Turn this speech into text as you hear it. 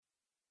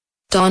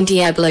Don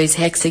Diablo's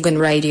Hexagon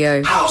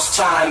Radio. House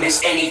time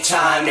is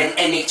anytime, and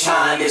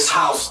anytime is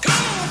house.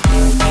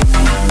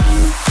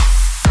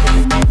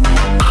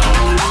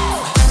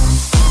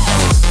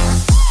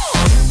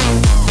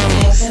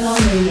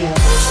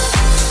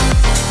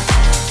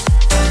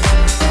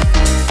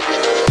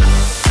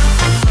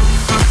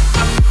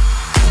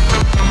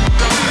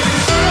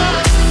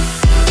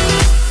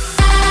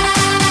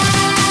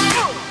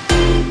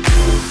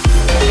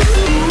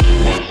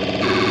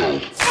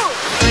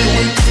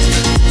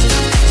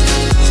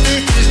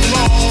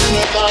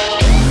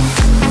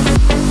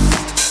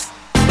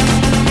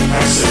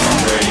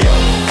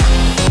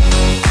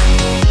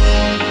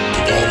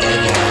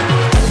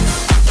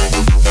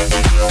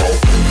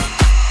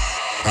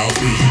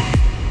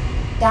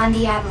 Radio. Don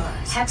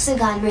Diablo's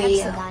Hexagon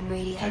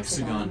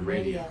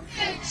Radio.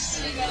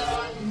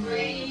 Hexagon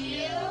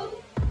Radio.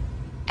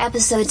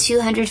 Episode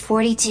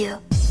 242.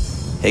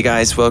 Hey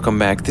guys, welcome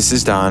back. This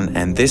is Don,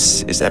 and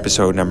this is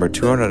episode number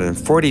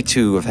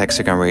 242 of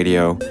Hexagon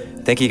Radio.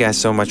 Thank you guys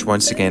so much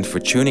once again for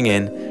tuning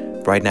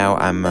in. Right now,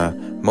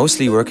 I'm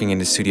mostly working in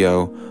the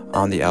studio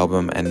on the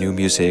album and new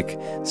music,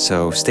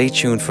 so stay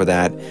tuned for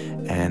that.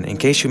 And in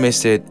case you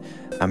missed it,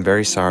 I'm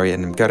very sorry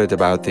and I'm gutted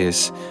about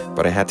this,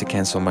 but I had to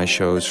cancel my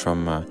shows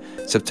from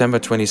September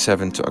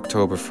 27th to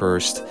October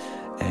 1st.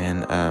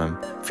 And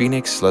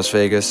Phoenix, Las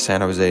Vegas, San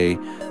Jose,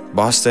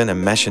 Boston,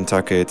 and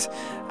Mashantucket.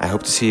 I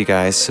hope to see you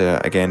guys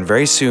again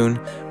very soon.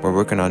 We're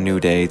working on new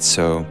dates,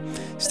 so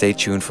stay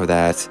tuned for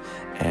that.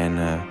 And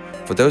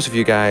for those of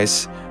you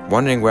guys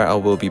wondering where I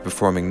will be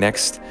performing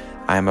next,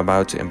 I am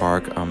about to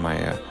embark on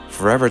my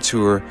Forever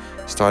Tour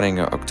starting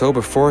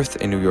October 4th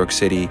in New York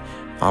City,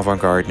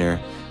 Avant-Gardner.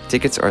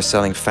 Tickets are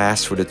selling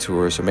fast for the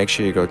tour, so make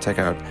sure you go check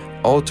out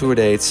all tour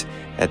dates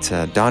at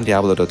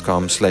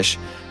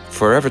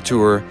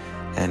dondiablo.com/forevertour.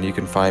 And you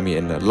can find me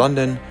in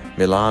London,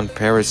 Milan,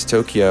 Paris,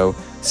 Tokyo,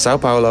 Sao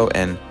Paulo,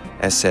 and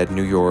as said,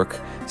 New York.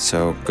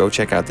 So go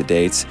check out the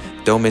dates.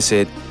 Don't miss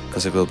it,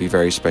 because it will be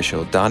very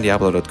special.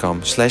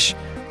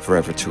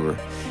 dondiablo.com/forevertour.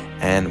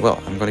 And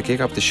well, I'm going to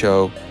kick off the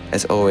show,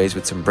 as always,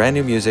 with some brand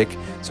new music,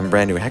 some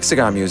brand new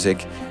Hexagon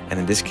music, and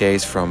in this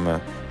case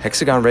from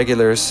Hexagon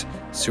regulars,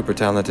 super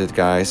talented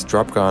guys,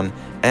 Dropgun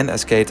and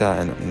Asketa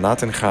and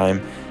Nathan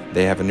Chaim.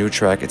 They have a new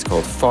track, it's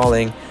called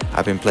Falling.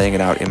 I've been playing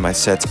it out in my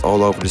sets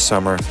all over the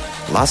summer.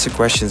 Lots of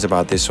questions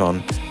about this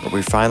one, but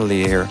we're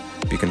finally here.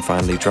 We can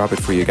finally drop it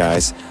for you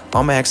guys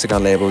on my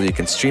Hexagon label. You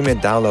can stream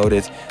it, download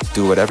it,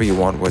 do whatever you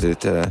want with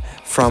it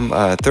from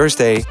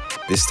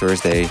this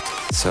Thursday.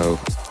 So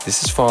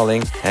this is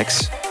Falling.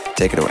 Hex,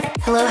 take it away.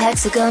 Hello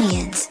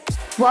Hexagonians.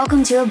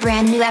 Welcome to a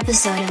brand new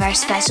episode of our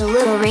special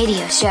little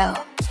radio show.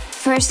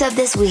 First up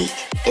this week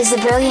is the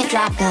brilliant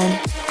Dropgun,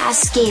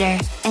 Ask Skater,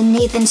 and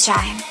Nathan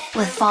Chaim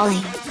with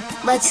Falling.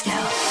 Let's go.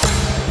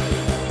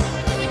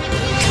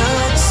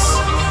 Cuts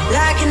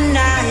like a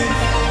knife.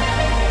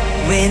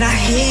 When I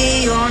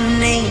hear your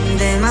name,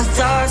 then my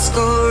thoughts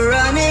go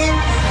running.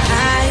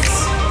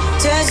 Nights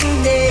turn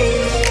to day,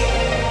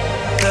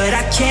 but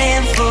I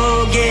can't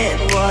forget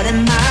what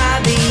am I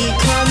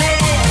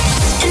becoming.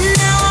 And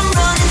now I'm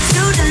running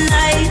through the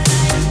night.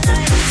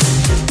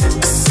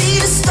 I see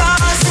the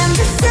stars and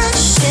the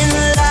flashing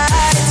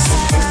lights.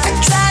 I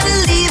try to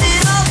leave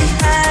it all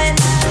behind,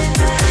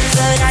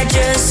 but I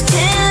just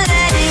can't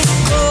let it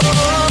go.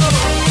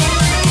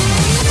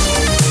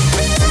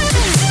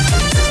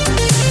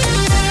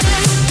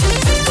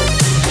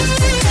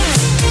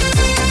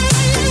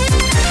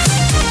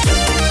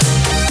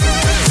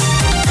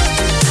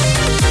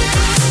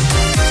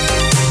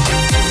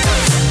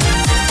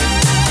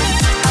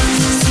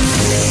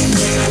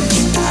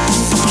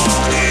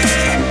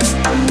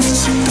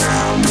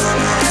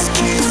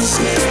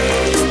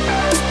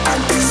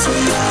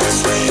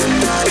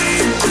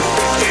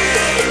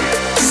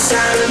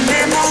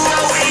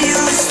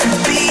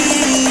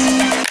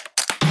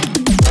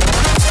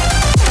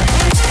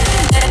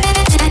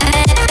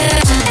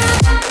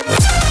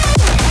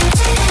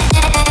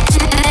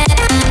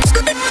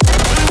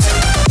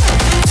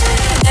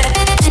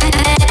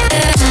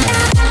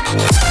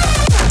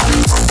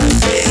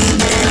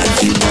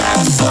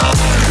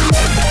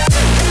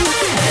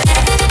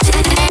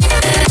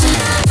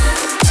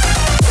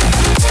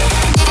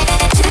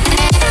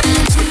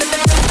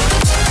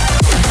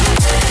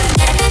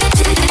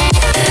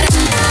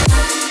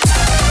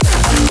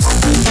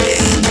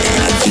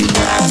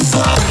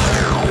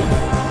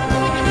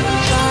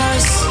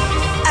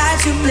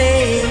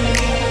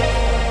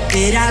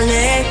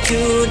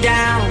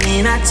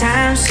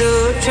 Time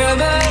so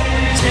trouble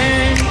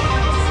turn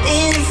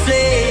into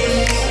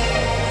flames.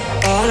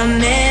 All the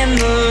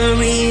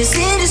memories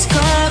in this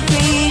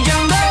concrete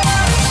jungle.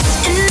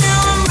 And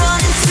now I'm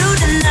running through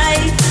the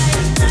night.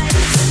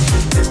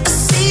 I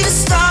see the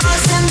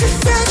stars and the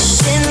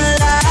flashing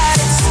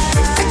lights.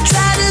 I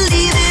try to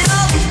leave it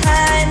all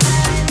behind,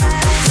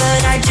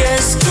 but I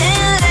just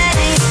can't let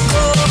it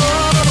go.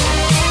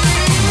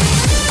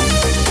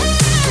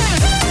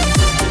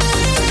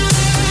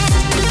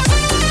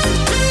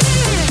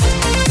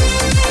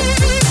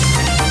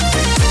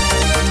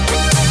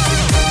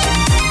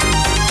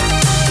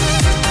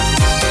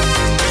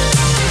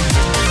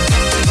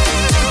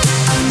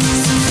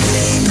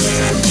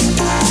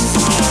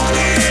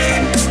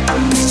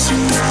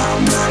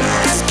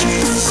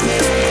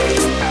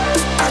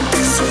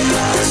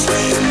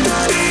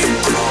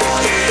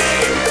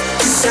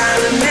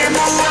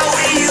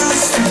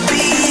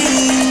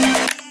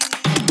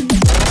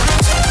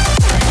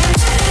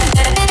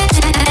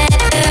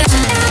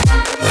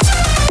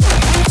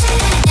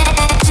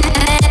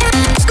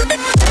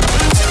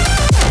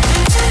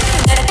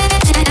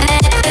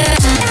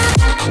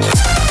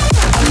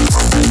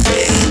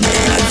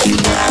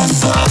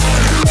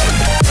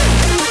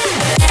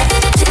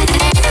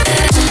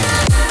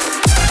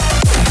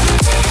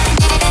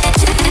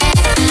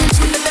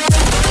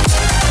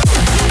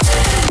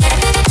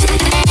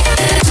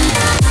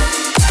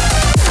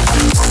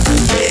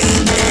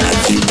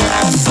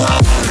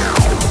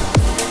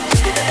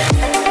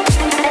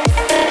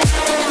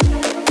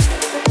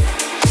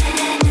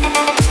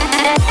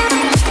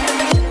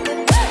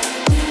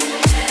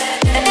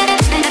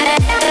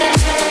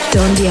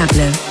 Don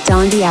Diablo.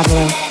 Don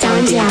Diablo.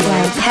 Don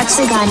Diablo.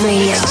 Hexagon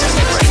Radio.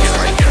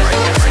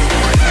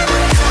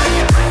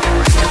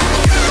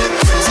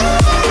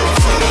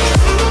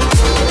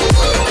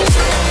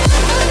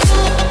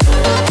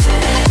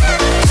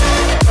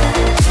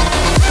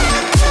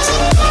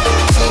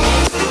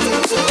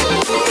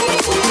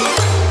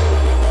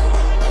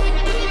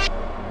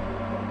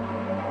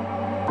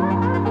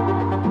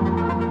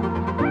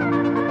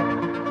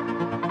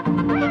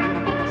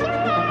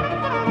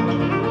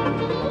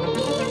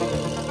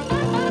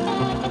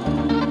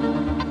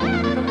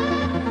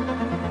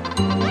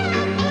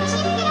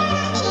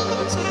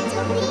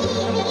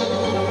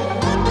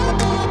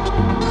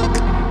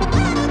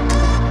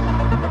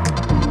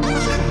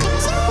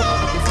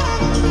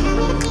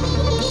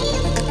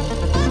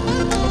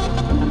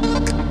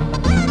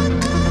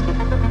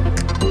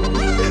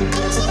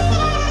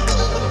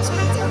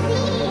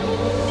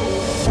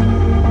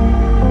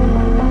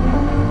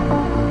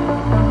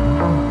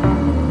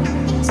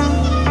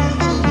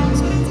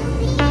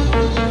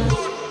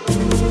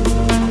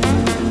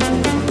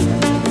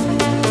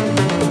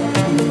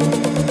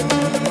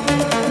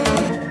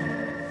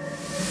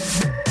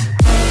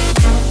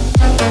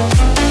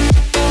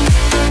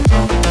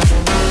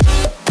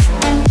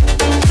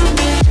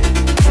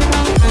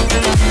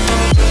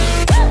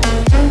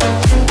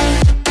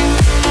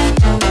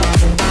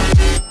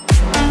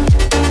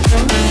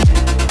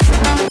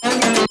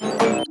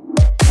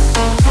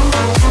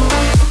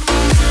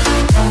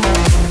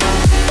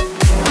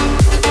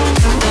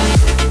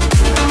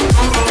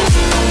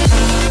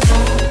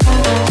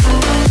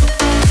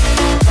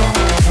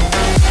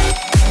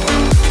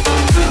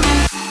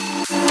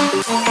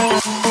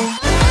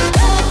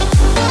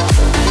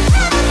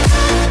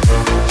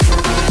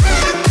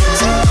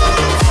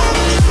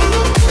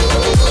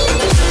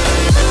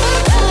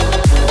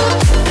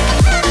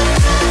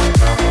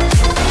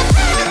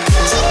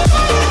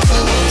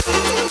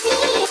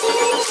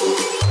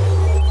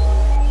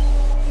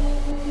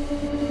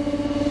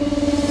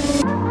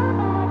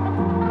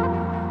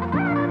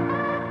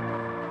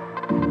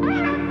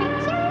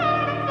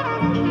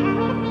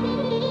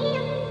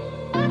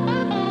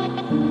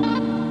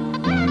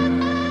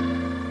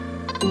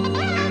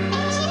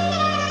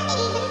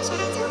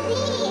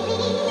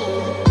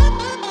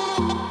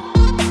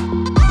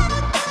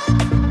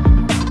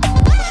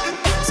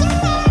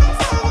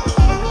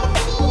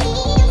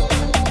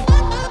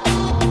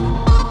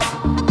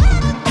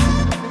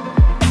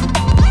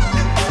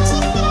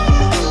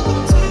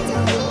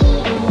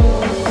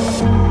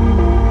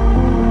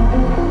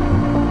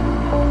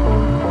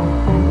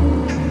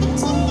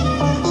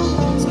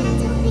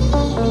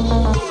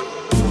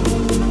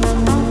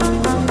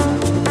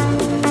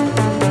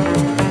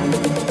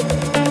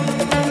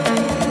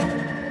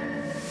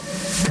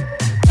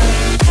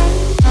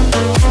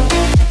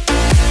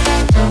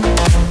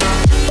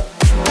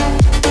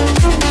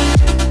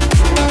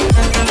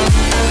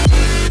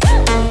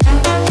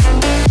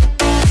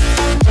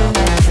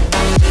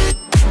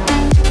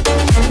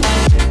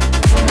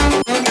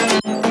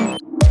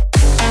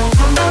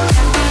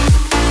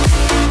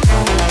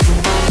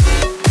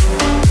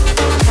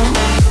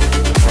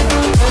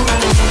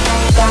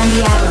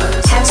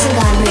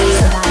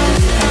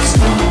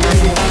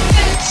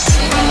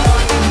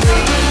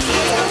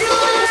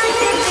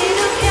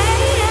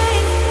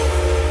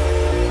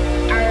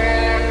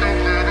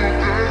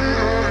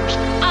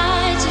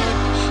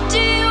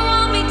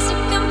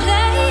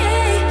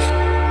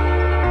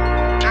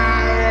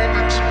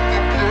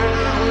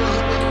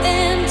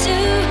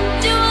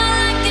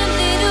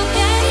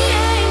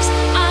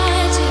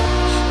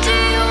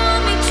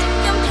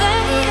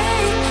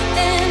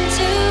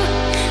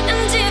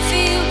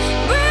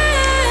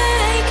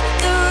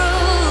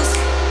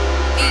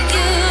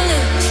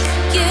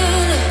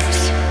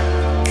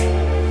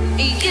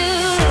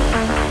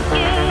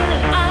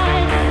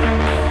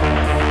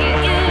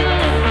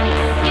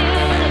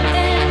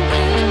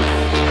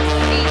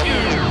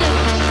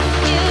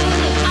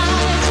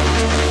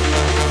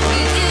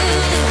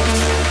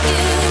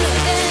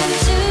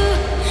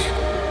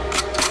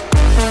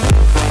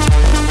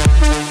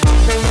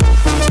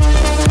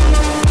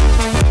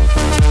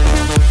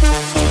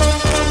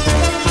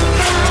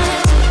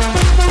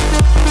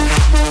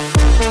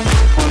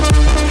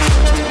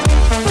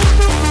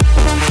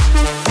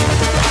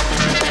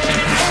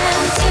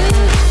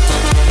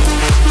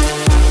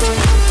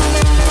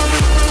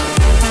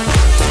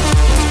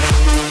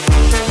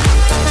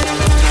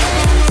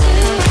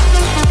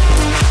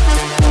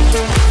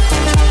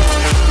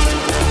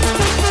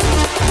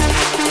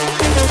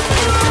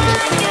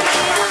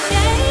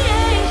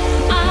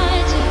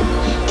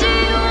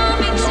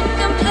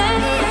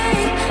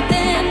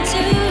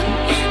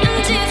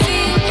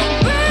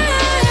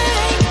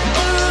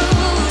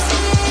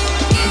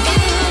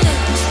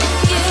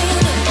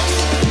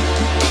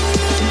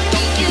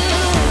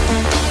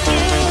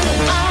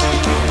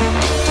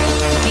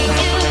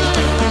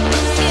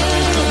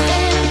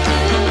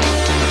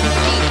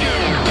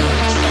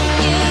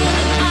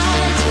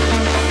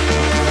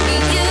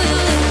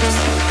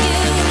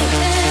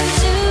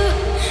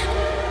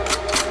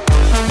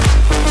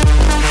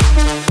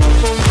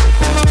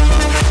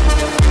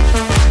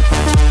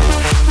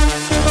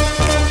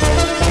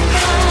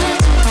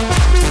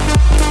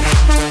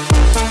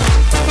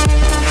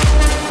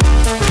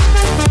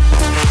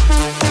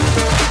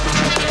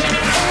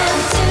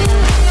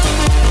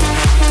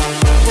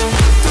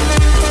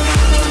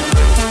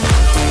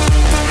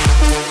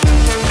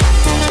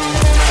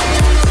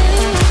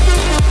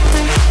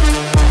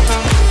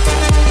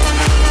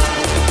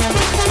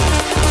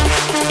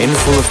 In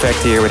full effect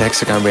here with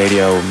Hexagon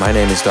Radio. My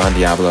name is Don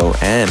Diablo,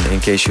 and in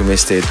case you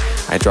missed it,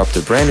 I dropped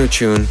a brand new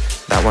tune.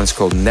 That one's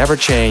called Never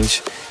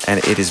Change, and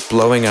it is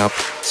blowing up,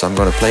 so I'm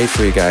gonna play it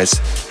for you guys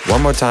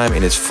one more time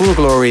in its full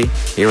glory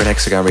here at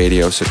Hexagon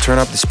Radio. So turn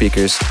up the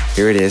speakers.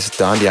 Here it is,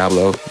 Don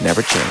Diablo,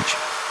 Never Change.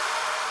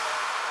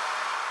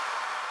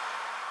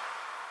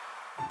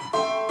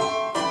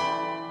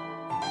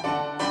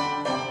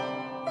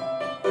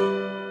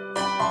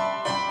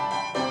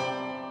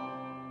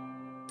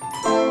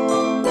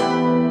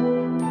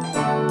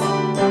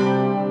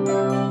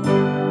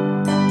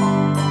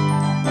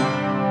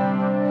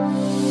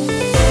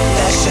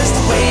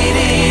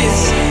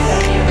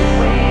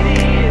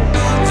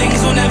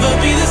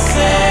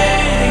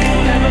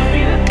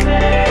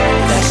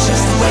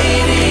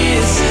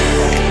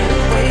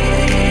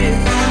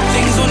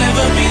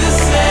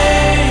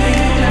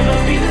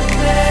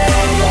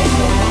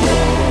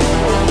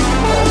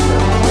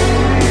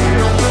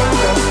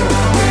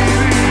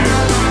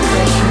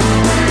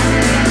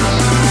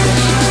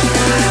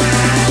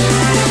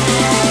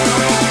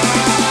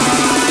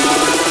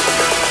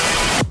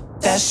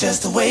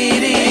 Just the way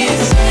it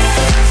is.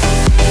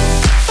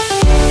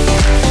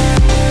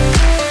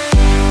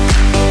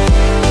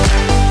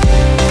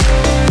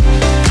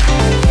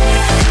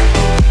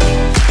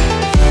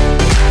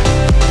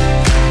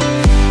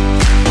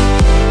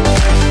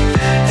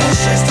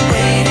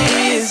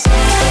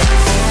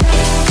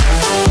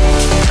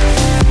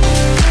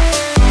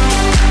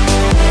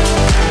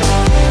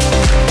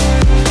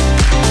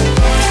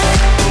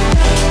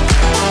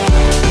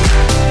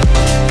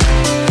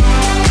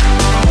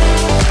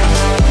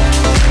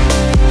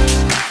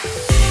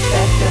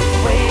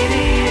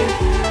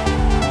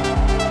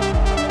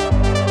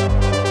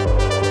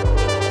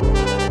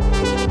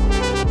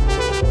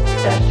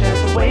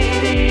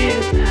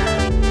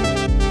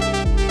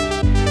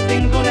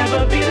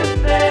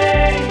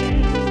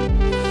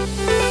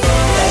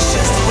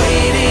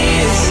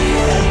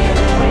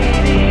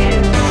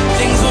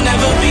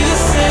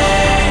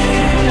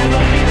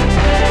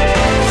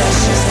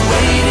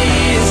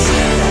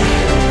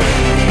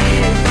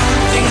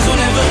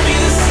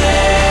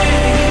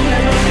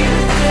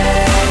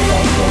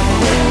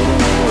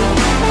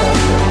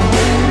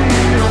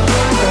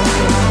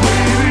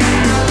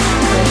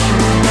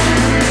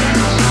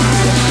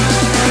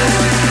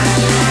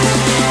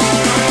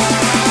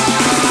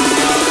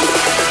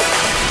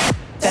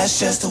 That's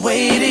just the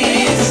way it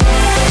is.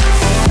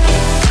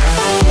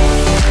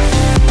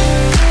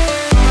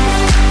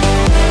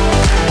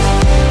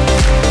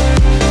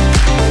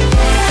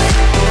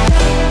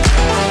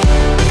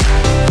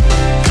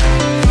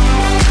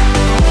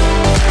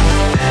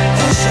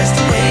 That's just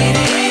the way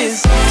it is.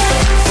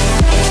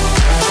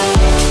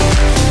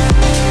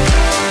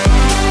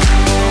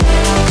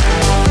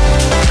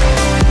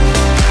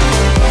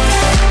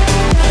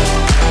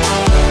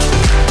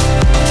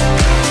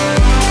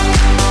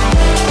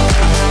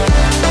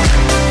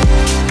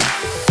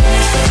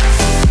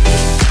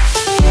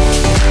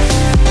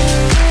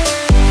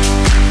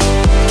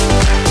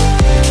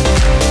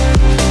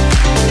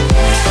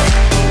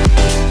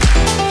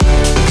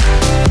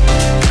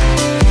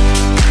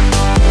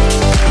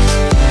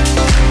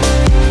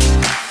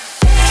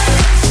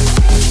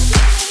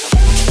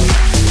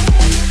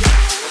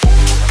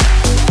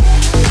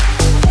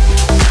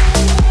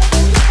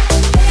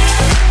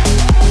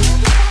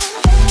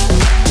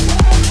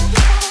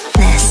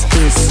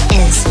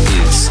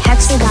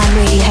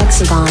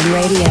 Hexagon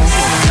Radio.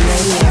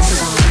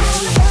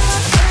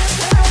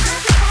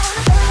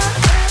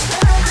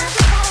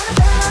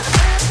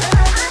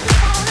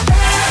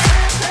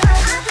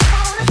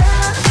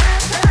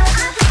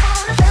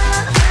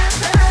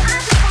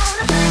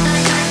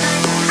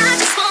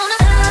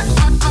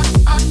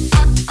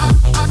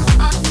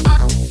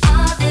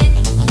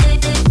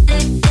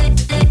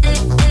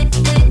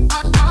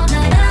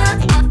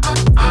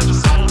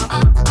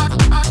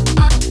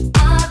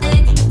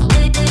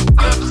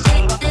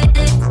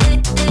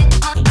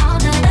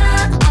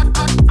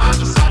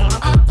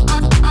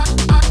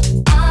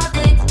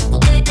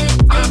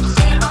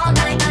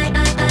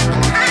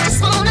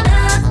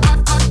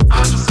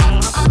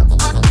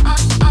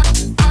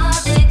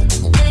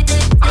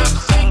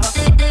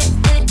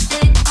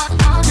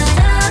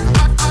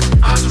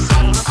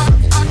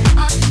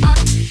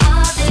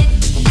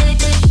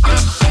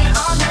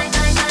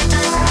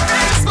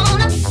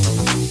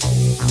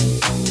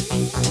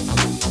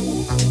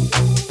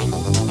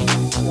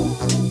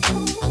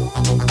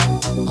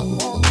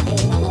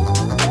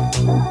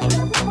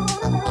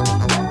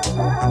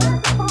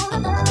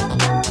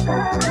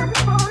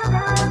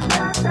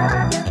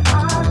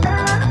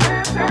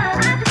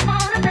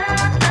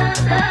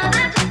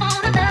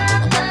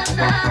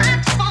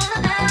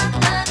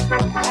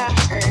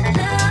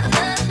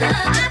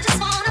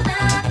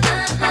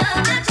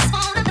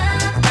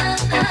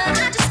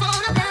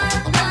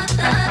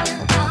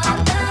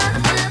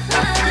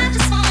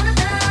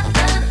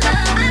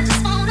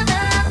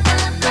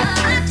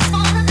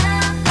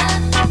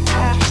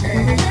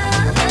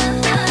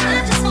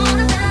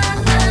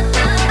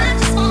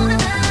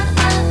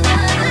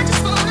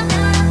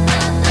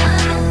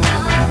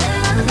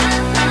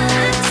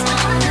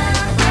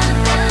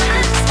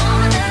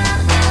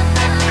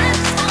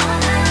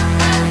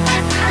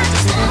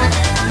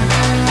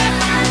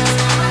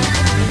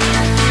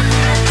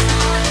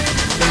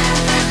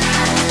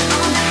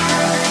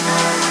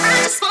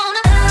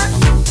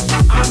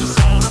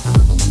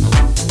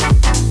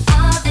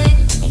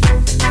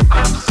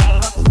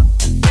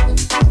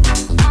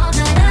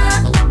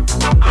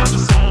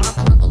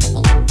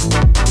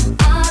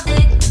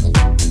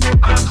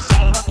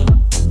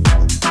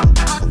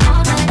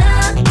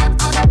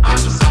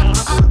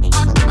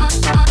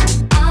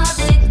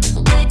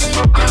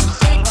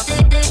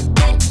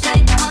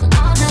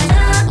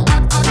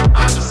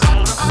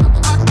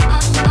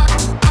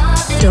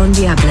 Don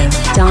Diablo.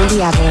 Don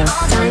Diablo.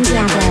 Don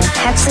Diablo.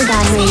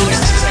 Hexagon Radio.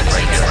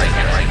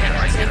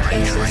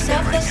 Kisses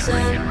of the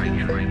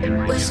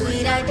sun were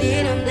sweet, I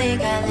didn't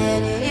blink, I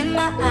let it in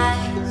my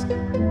eyes.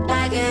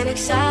 Like an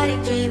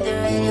exotic dream, the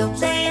radio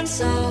playing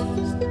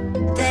songs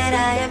that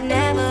I have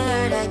never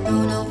heard, I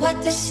don't know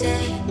what to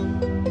say.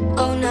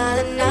 Oh, not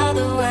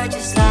another word,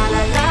 just la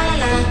la la la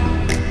la.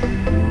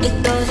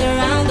 It goes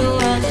around the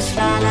world, just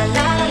la la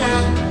la la la.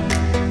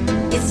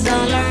 It's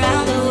all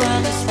around the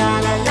world, just la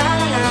la la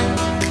la la.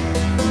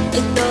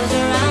 It goes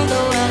around the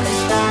world,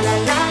 just la la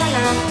la la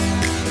la.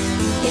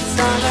 It's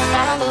all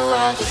around the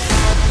world, just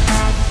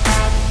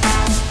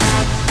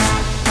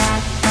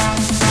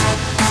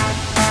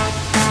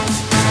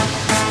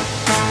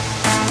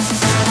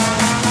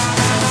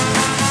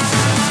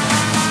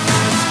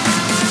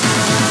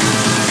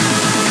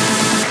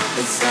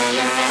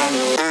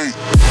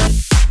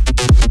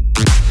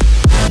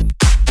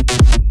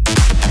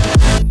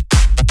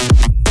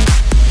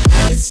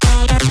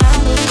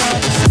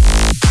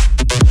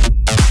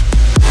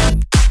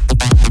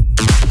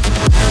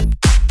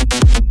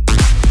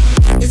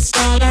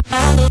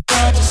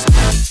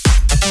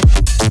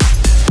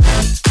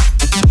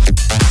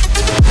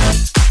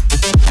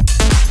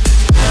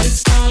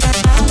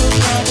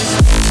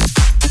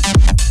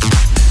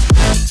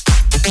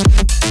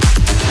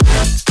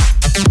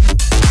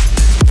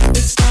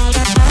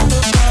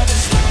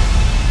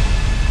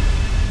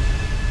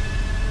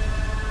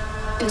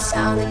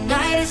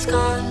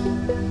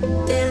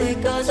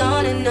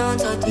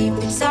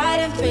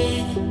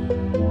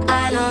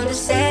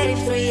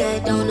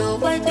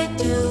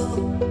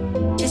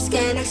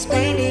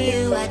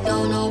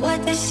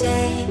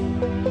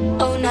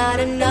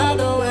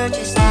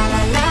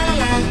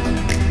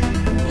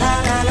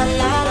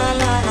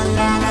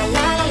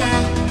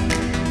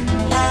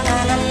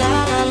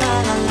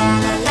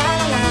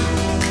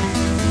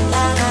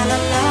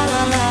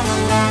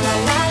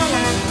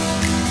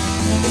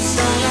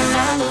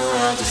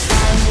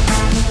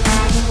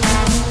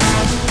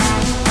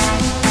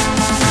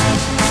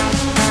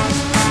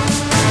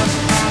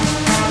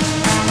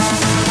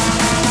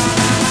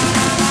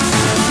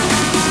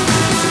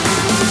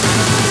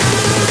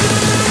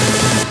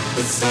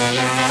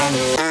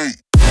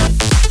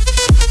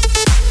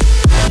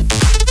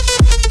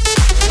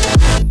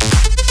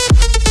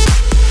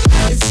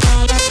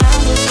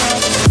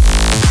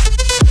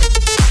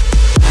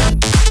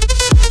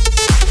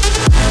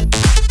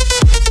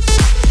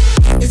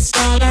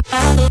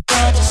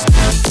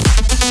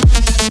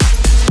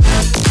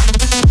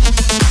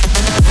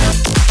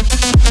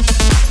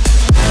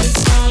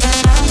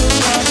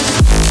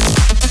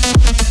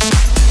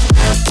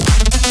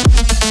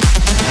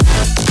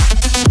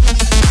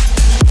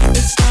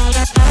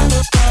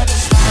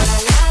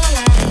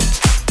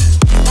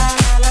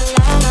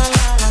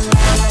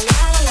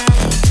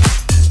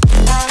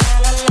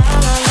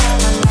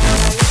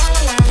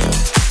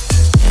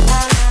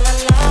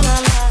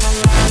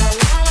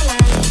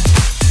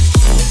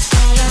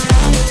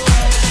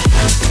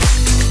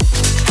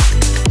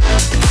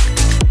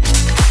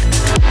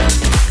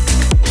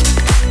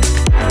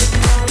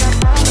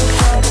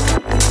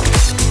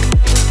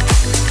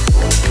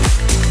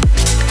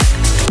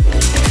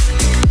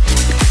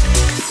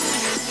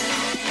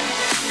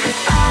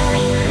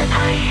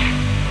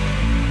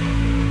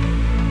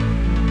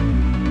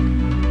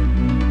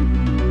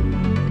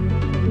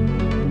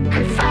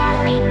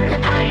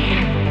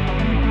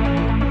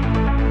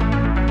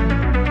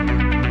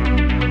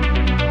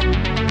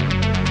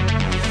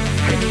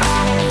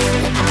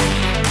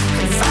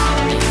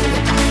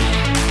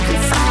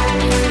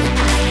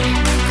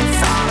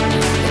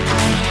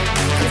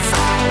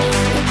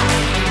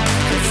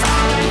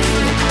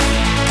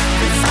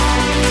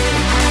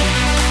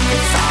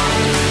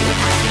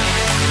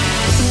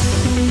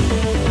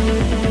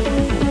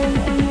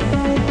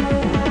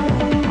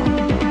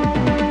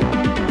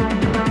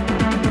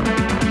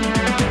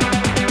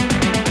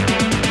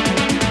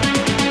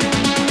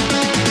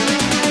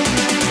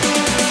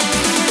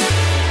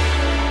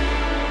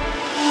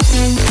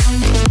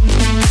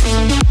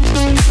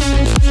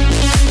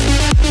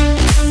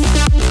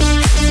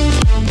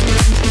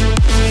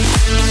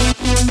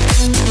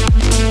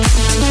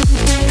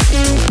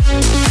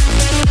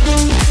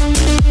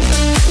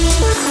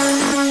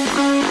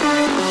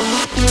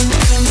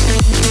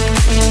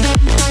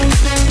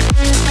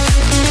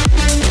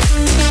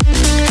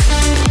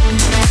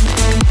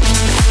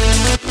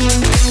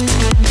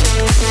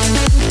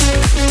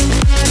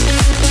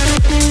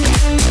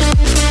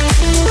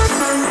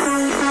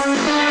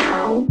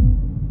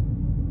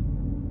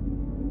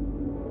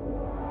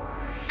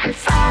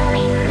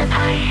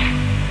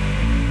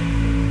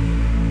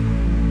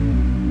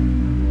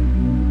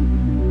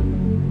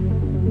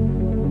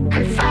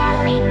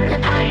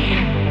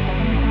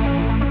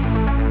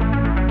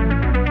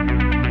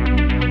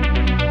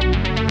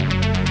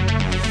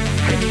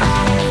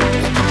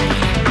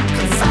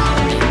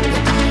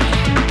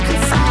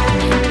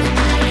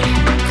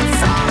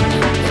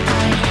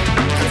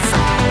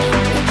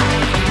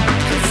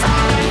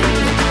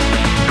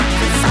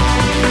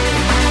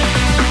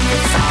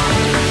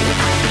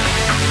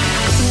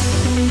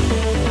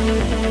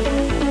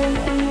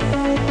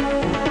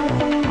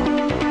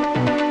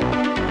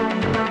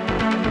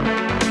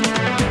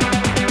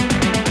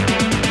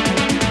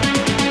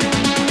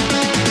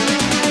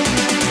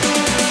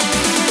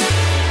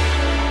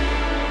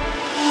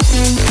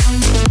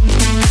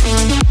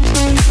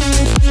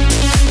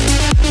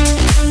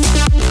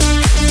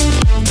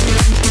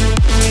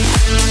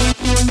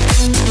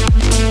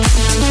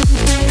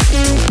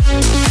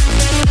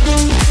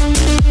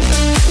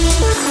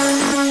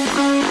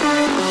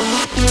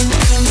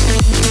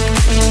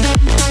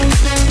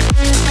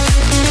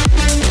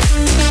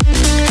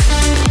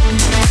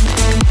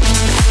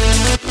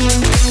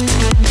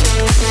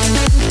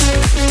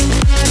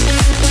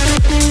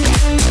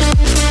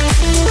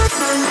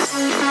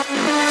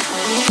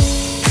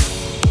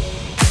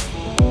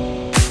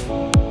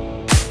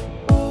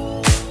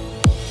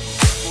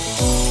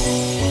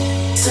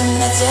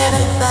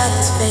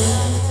everybody's fate.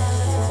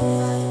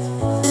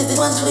 This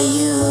one's for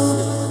you.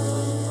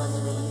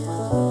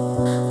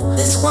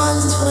 This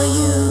one's for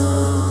you.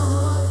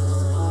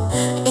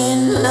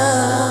 In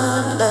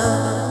love,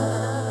 love.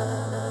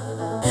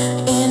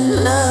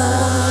 In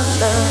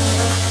love, love.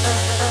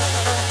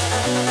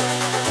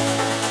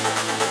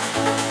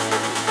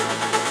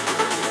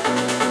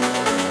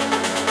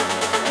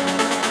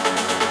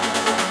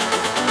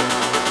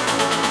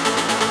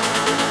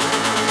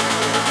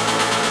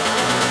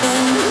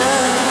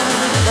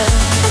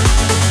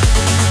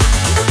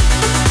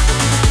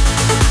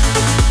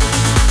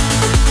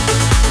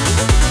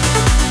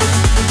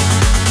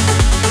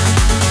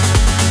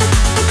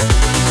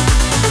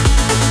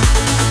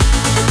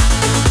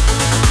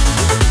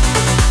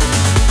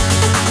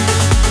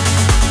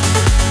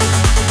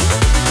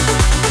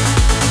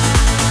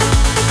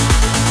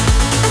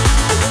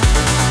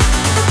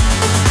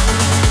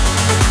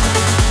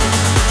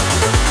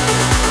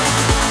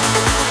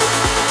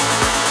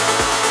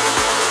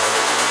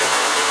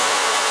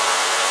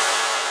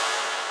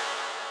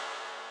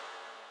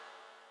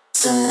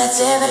 Soon that's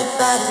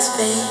everybody's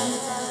fate.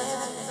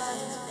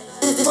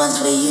 This one's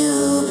for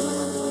you.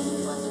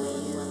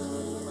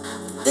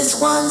 This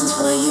one's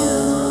for you.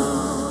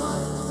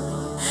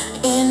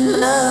 In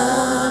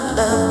love,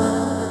 love.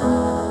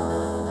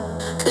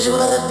 'Cause you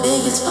are the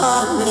biggest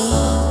part of me.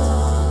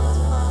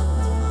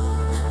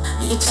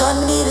 You taught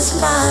me to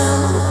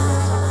smile.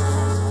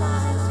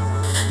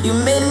 You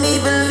made me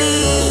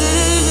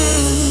believe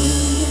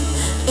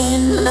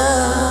in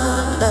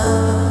love,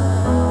 love.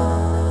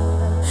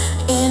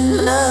 In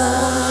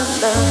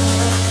love, love.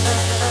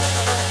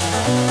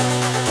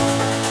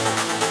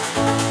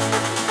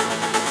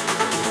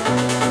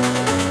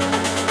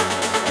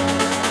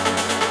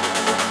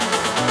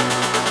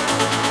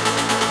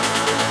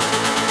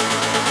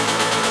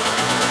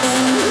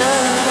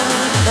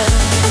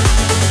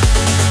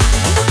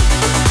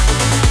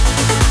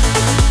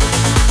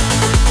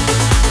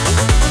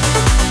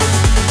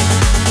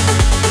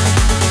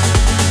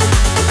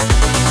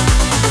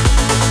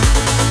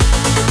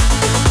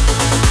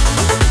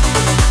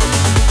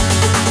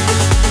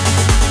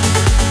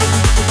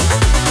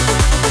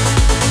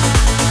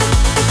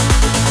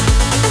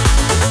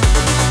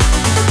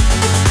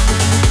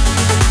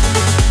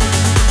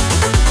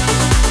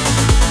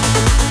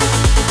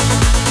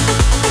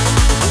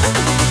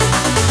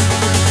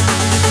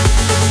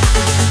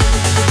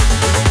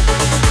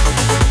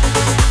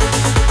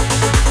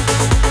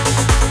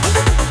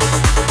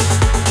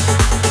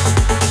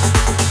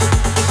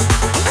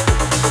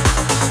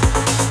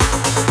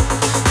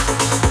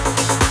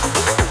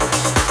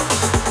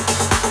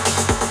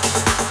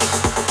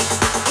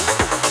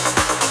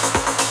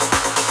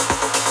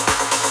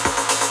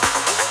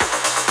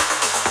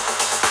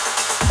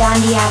 Don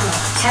Diablo,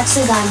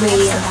 Hexagon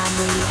Radio.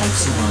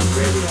 Hexagon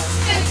Radio.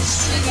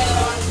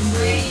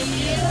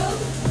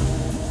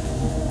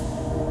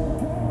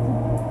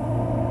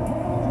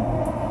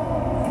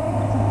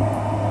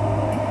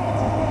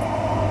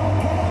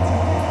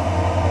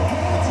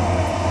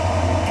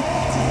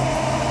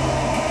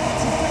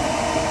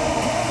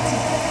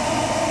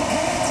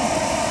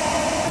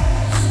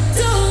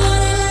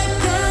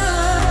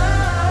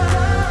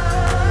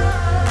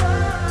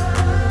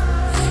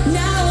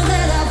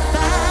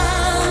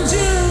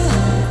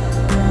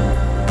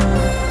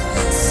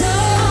 So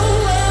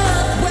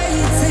worth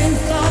waiting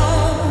for.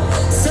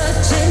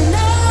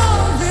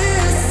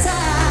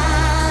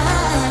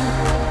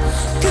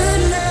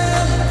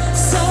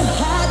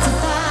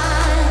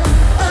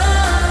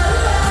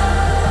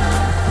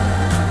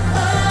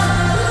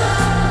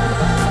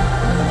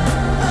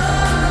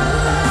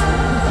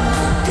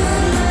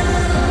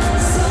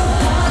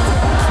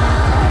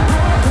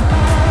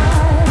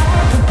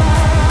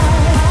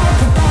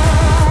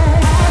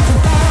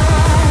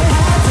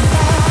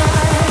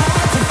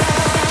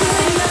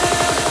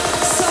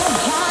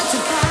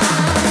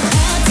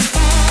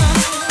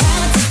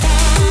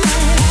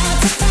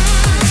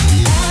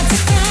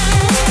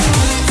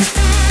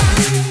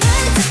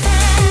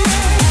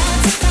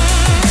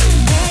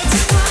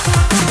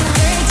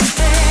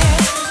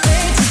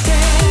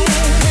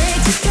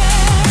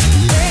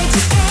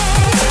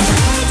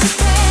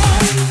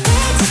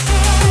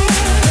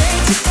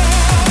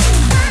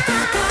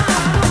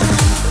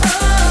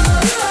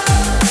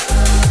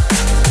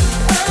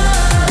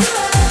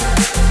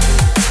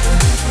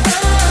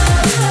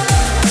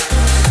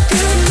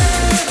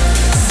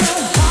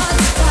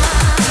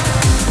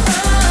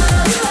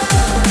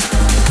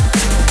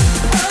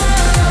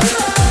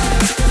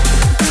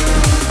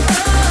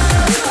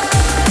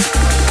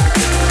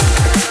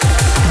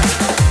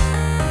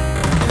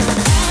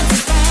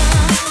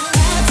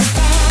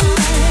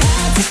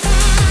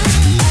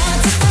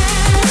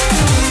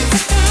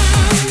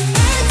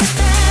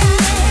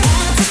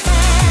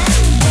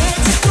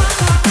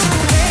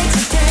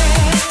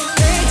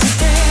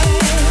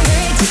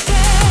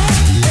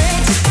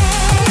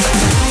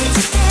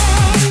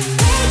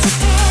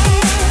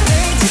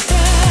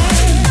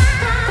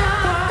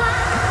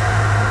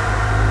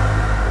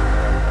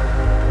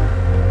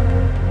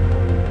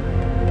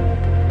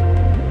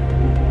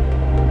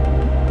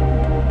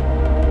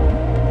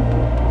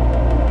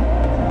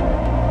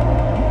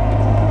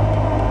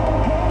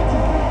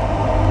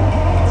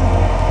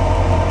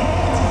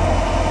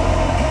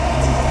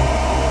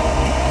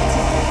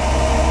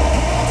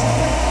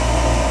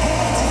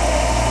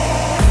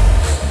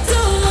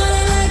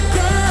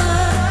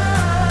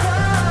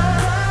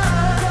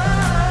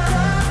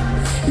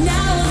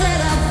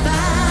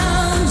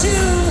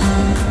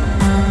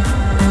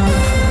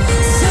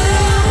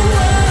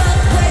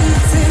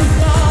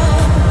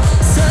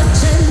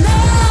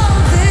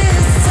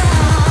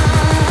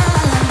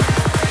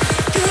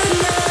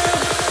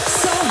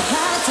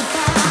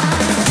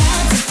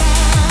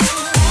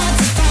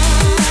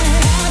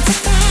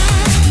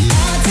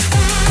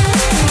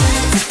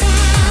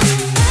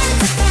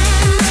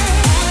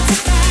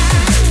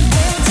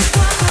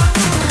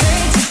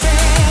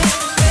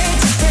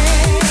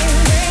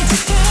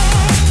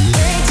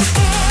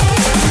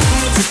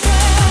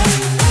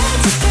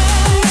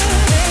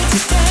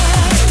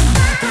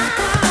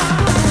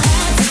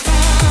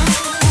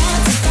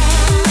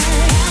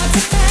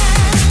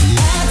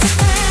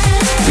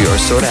 are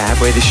sort of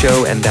halfway the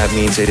show, and that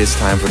means it is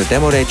time for the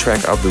demo day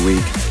track of the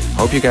week.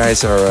 Hope you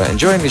guys are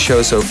enjoying the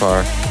show so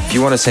far. If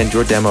you want to send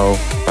your demo,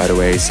 by the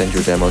way, send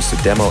your demos to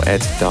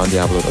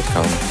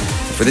demo@dondiablo.com.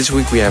 For this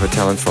week, we have a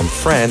talent from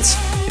France.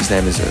 His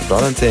name is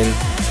Valentin,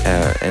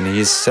 and he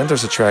has sent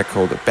us a track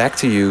called Back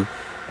to You,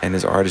 and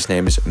his artist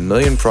name is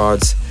Million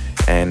Prods.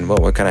 And well,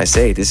 what can I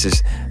say? This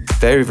is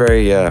very,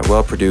 very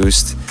well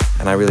produced,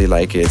 and I really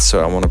like it.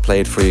 So I want to play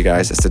it for you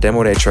guys as the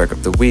demo day track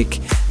of the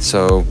week.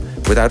 So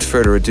without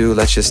further ado,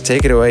 let's just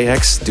take it away,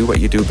 Hex. Do what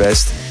you do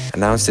best.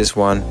 Announce this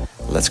one.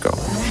 Let's go.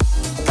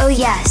 Oh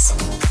yes,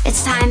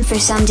 it's time for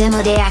some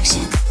demo day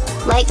action.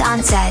 Like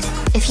Don said,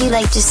 if you'd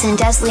like to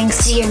send us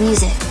links to your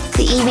music,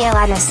 the email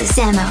address is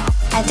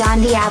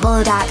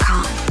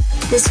demo@dondiablo.com.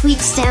 This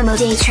week's demo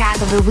day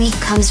track of the week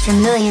comes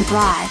from Million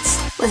Prods,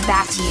 with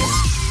Back to You.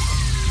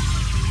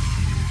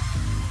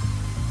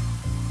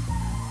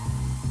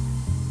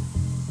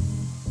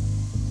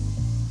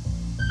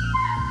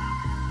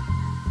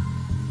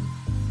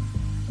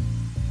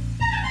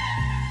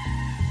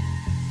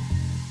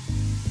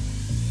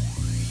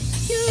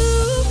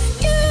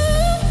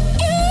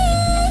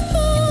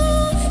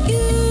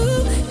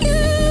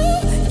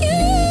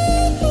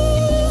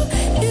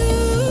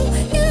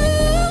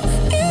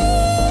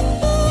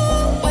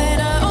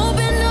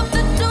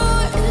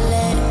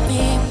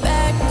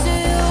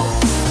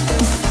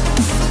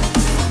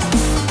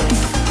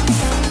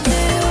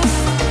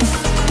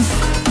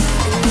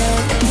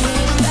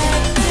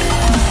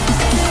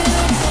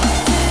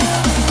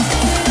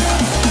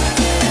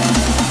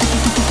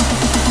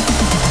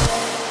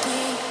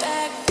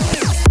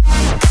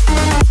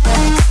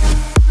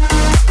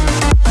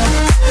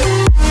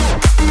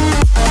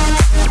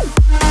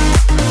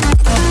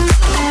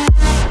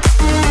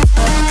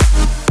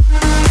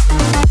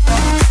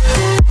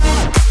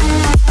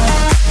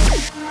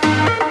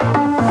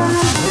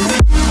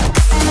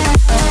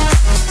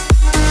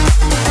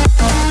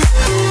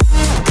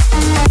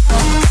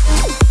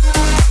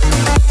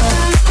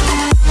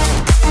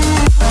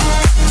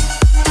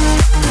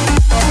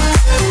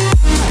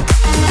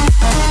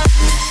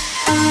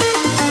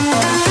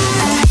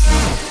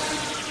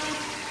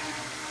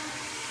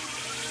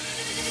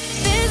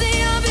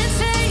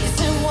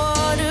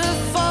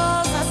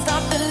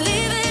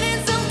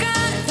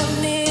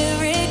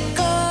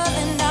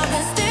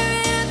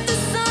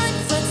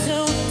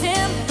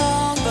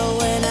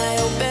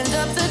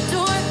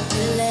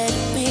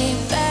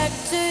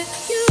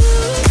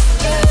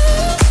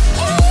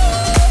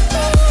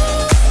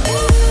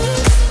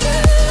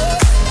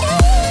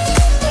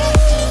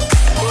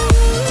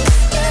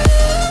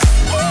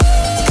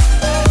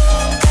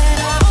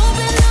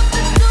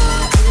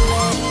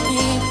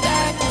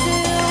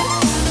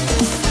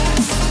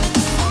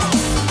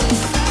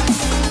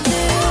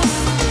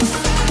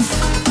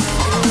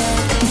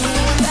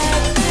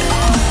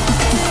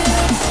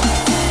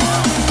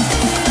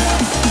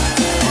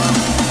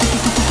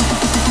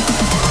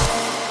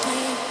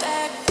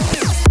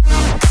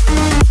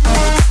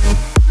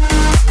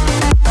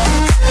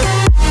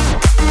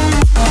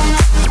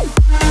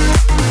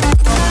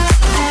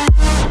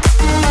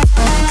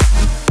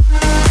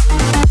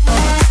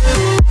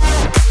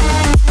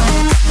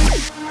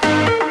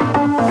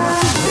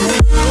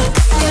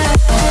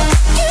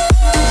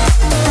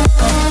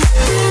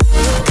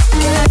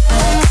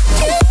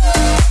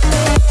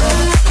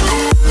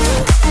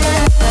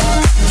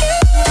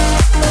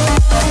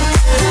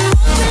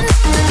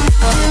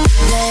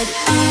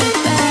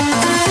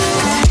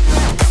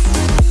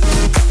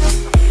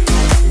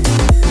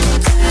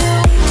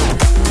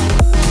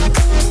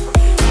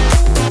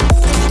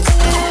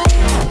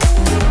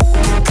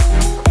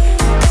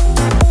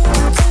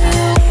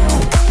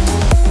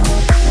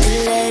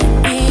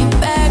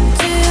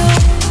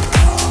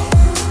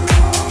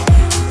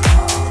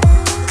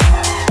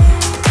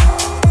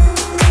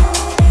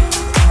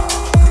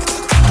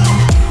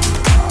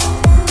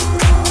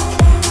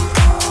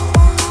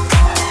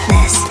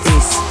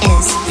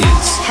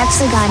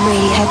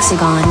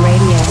 Hexagon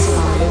Radio.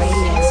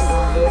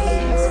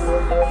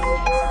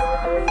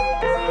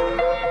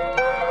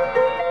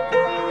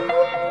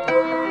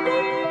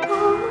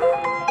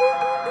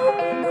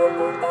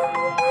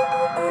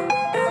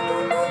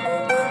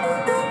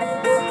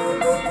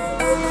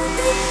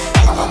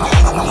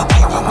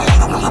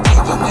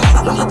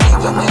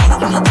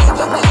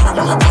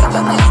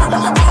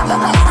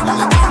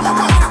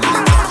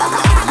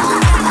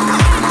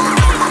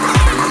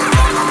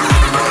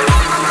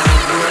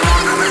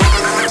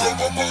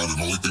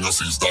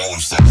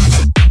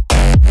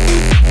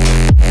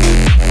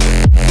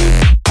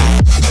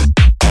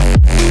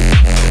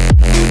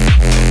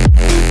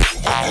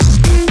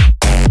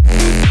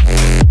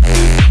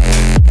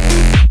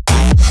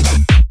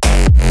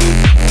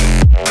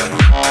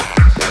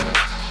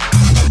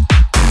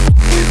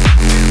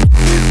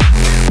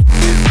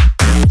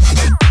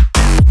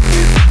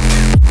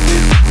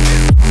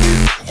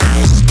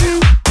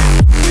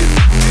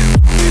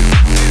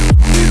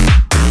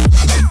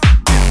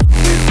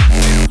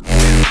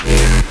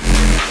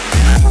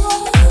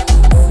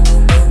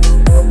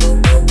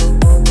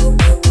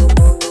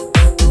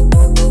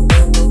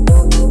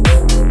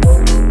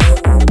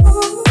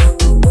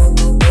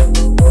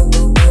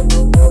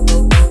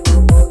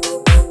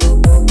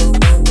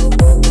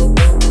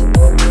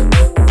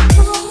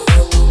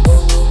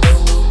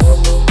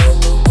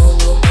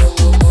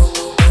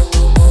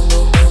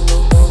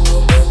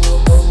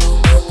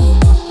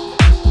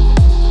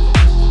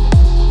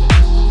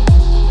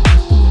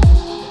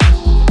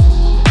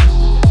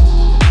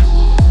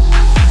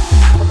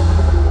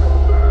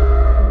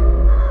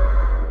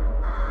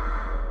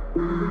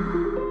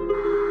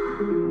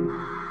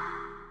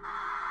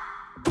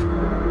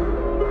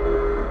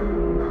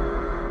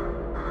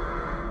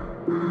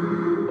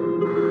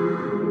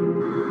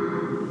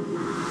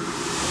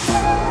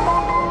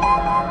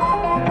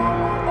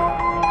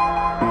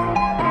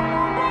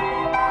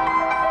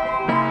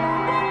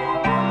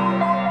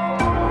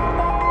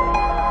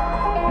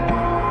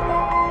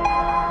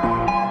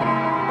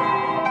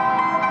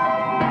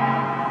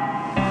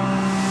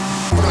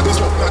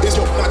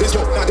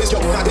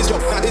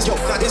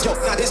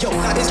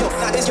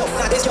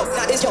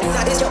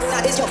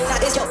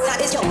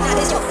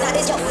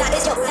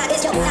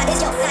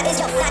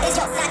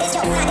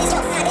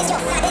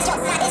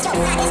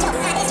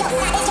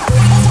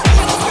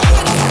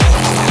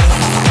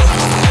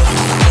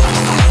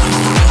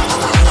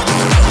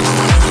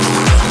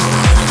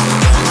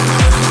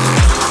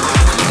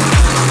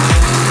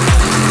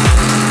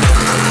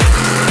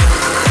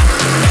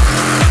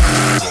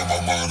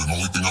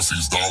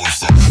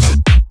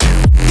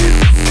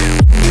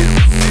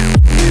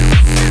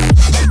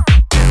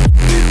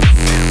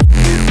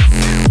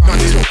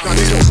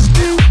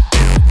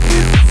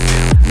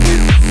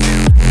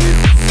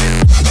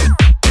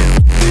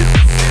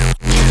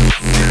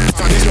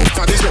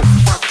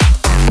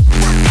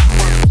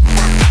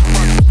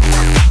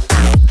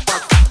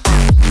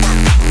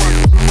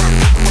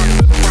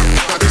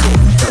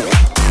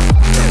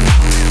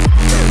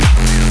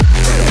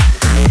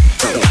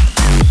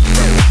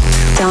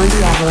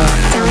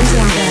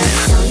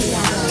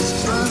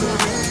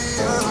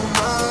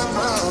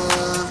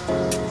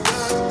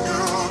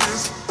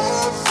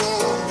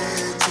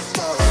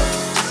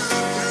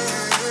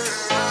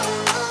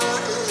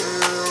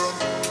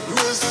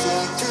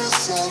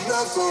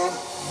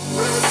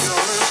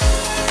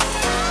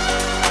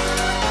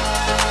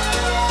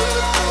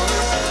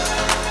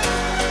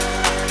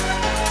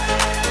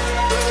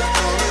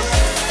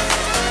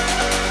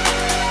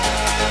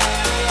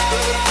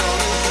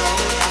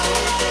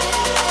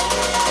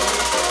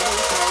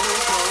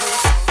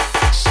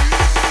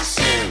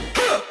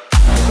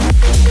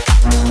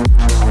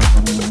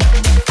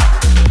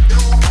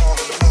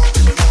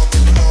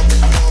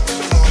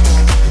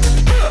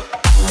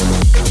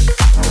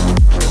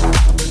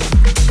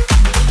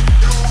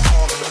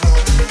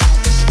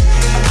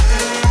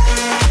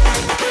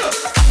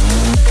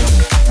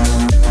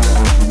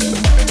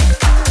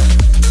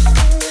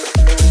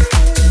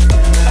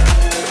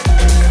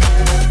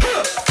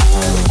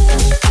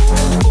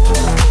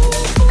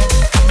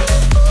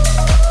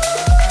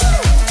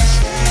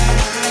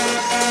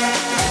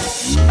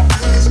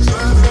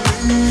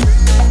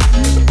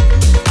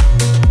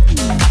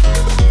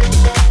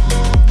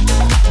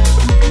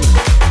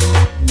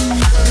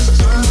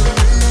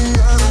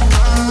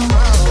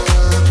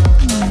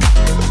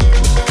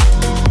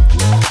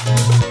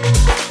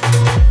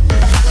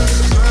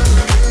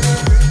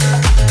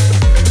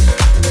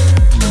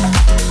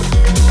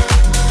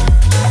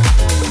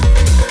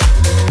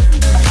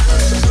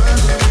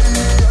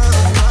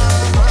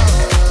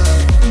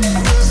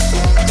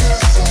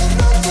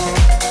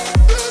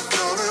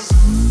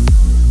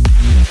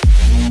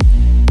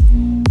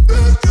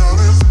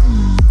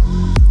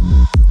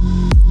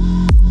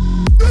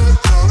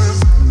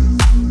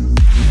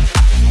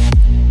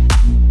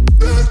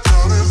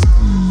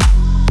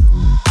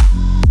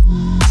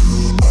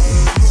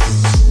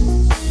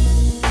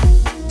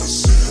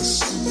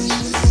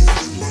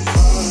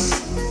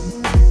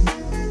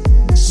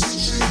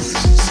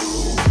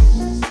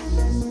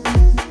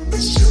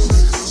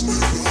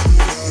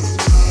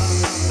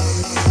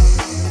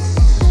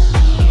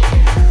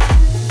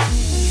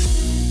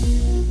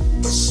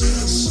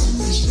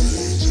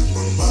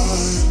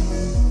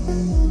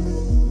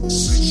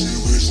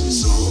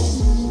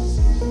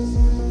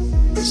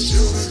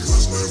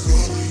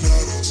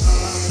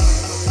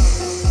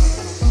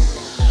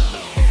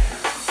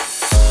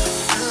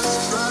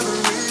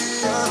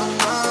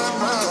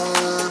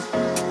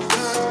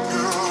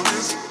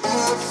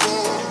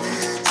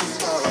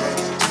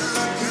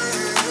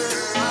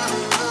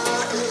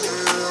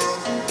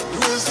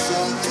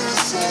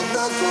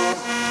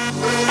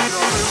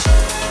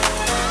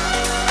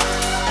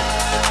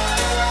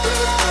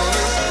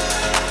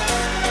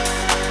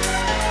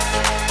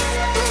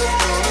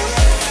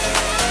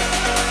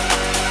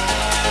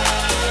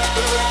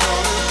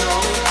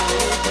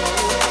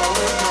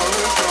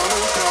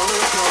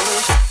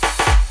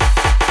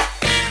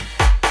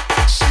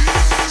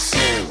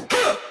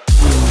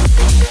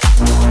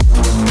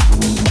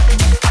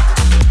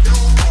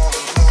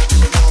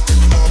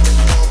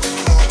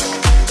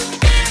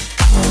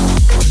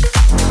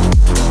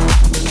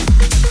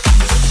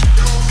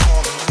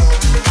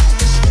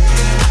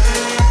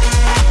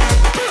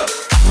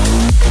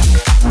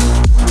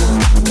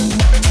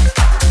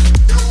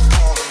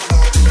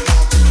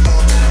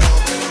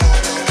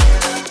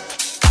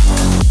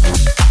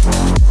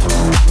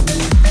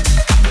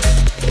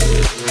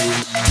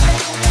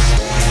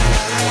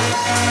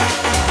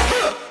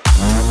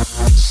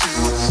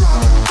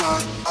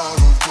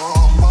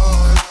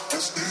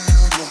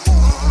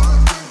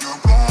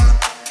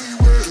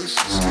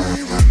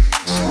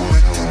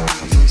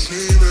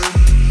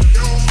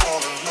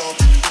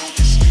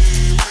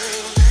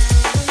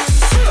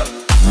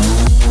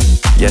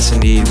 Yes,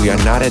 indeed, we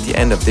are not at the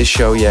end of this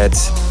show yet.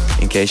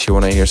 In case you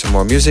want to hear some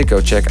more music,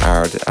 go check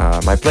out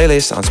my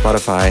playlist on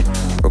Spotify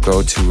or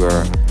go to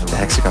the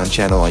Hexagon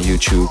channel on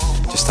YouTube.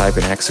 Just type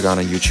in Hexagon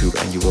on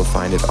YouTube and you will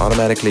find it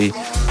automatically.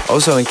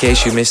 Also, in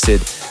case you missed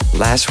it,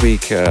 last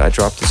week I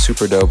dropped a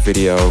super dope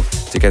video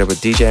together with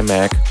DJ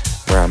Mac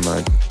where I'm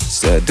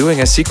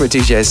doing a secret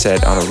DJ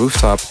set on a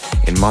rooftop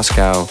in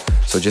Moscow.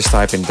 So just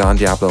type in Don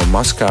Diablo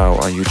Moscow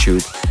on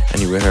YouTube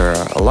and you will hear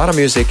a lot of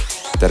music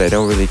that I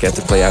don't really get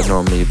to play out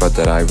normally, but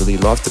that I really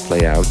love to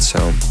play out. So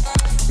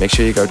make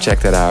sure you go check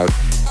that out.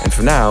 And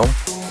for now,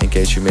 in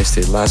case you missed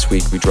it, last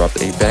week we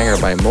dropped a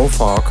banger by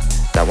Mofog.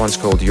 That one's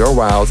called You're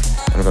Wild.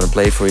 And I'm gonna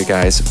play it for you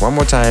guys one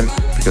more time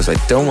because I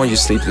don't want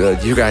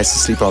you guys to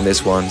sleep on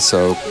this one.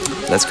 So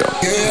let's go.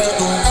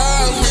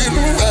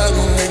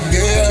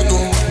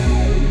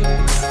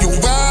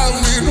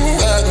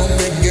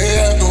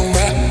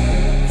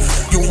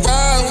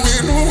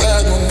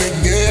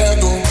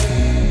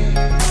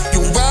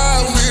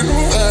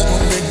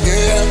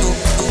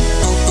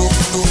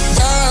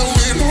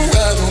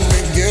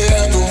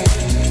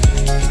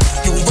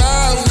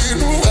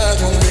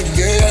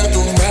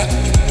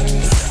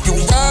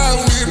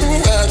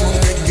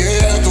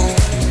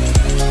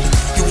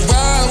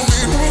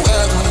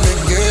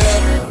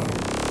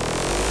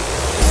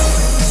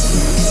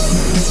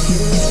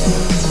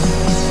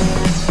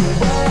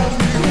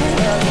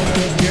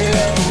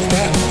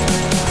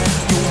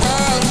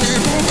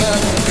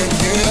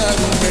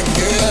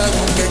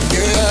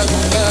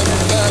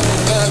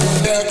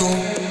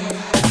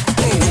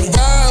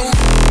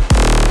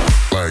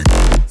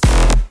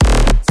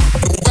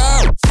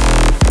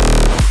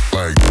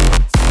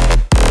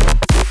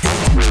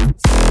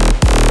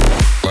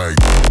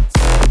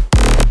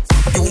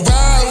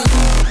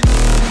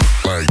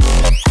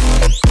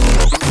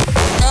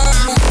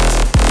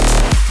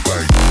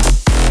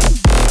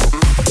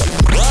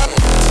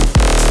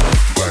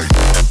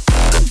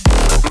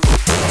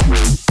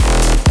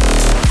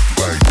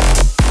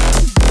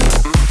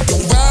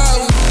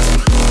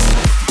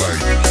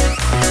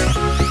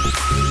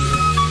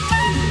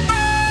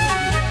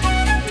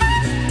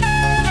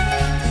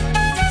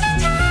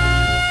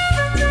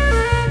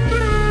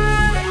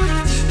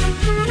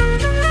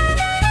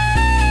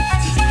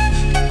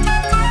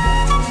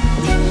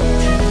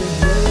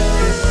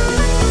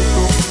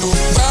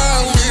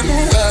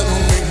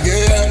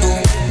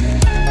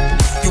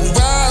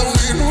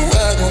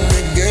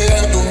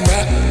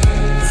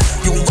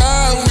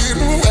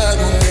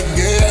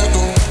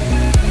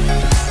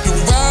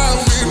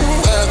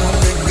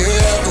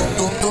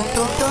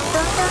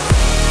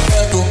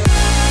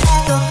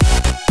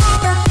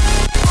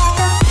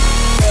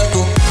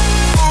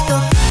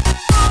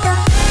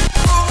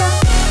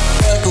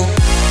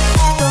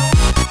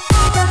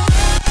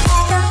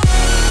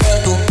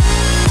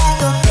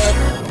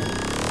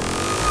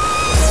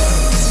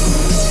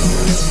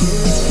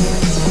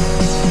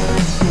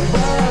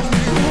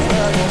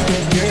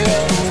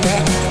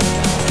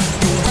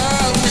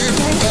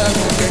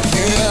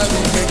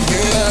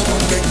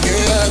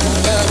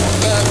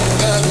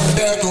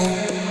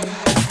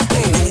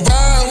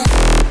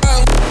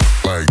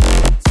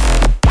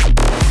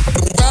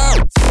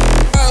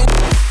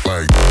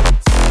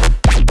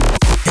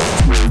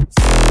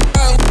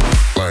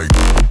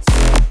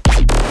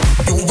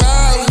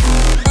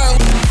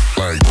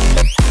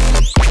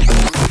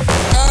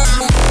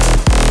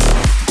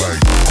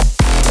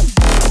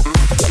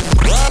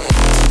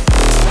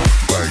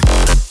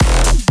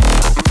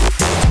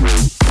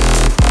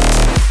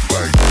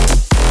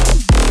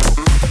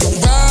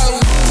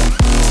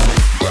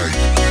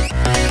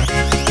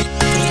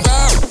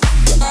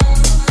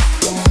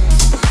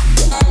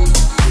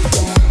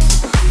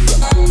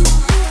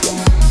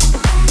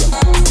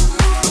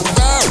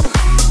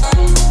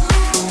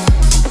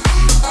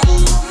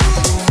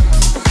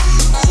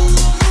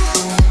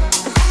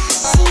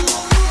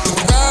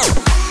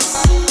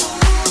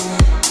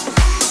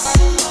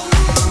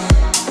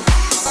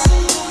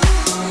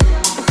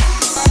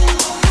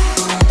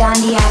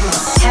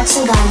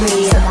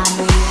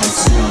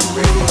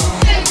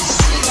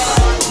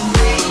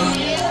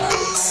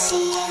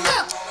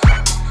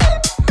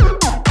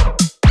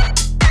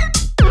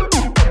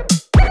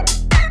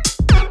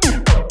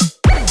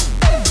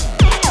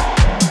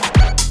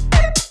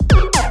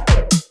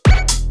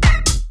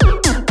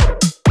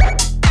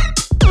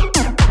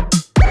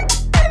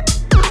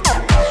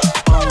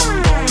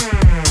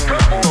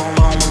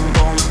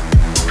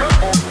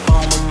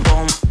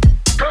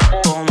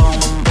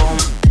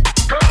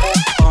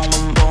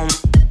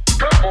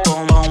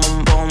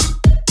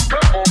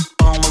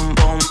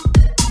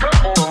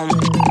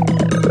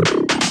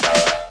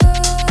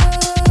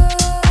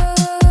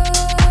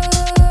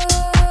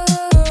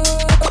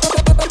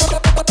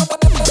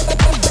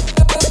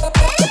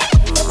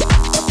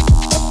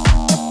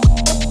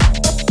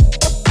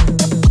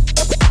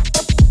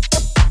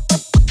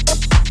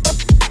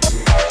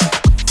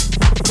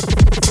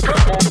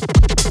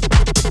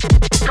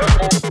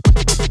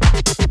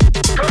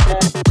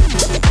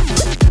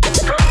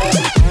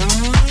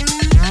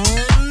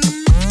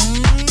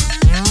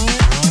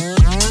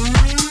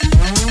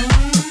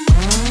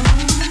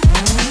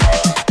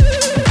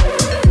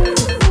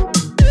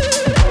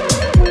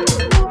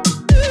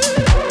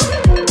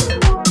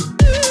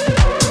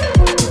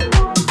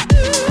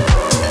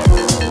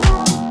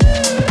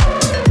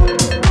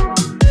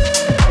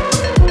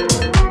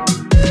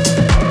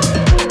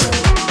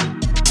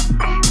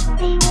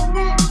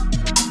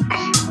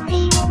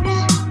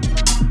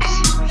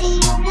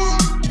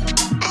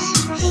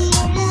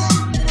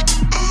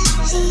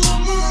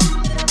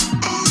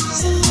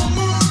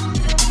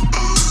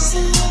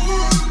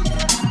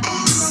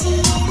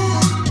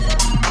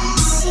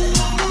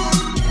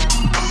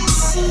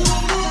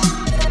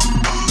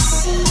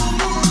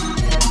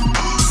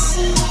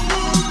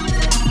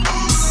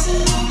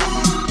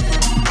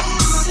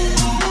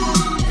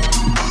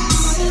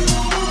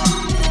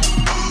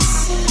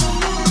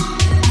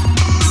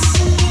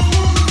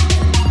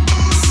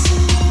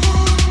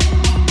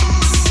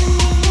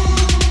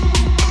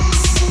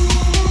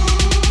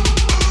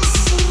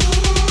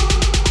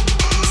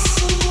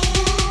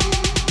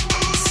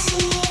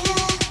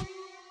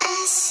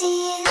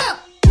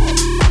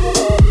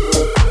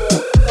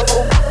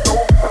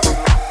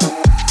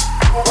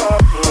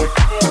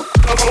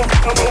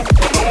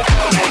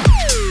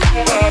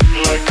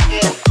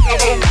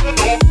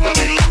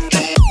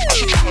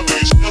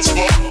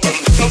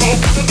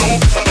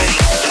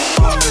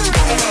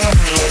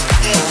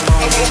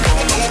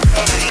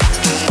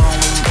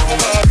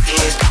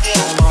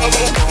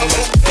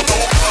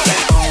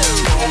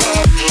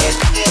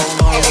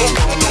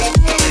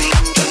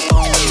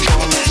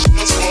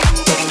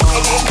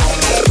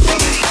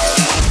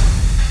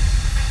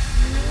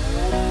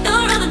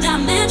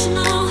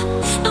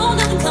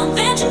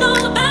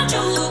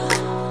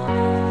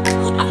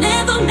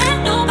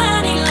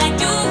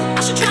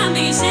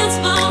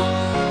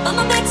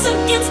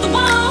 against the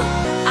wall.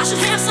 I should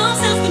have some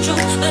self-control,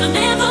 but I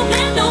never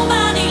met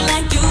nobody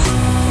like you.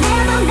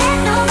 Never met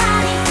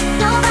nobody,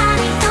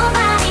 nobody,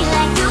 nobody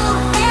like you.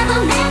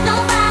 Never met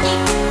nobody,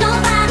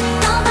 nobody,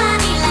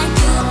 nobody like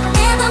you.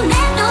 Never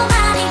met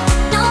nobody,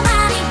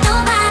 nobody,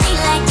 nobody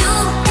like you.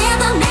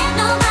 Never met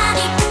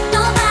nobody,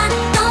 nobody,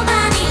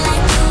 nobody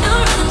like you.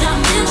 You're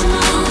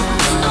undimensional,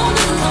 no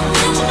nothing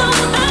conventional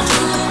about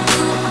you.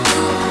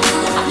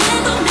 I've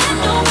never met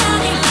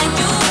nobody like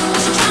you.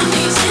 I should try and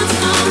be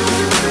sensible,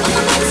 but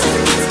my back's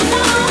against the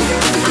wall.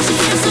 I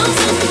should have some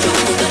self-control,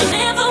 but I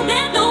never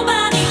met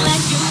nobody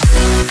like you.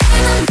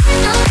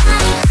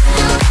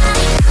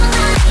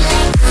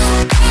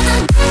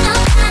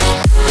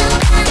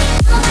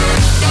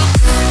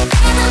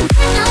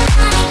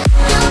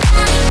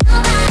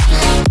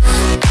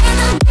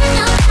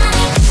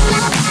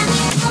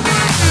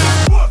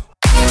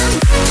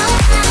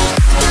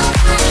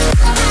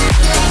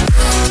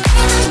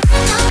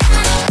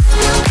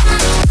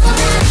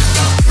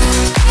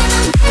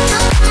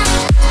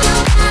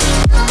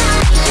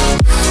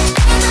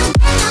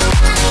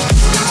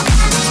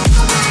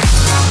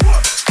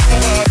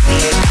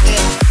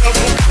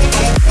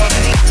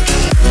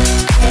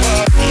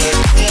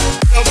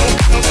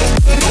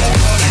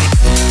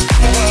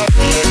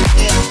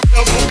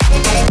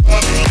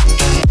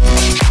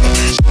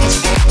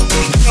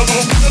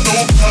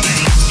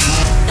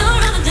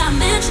 You're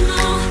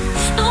undimensional,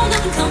 no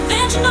nothing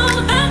conventional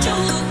about you.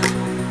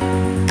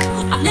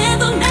 I've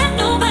never met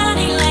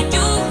nobody like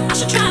you. I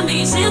should try and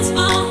be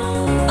sensible,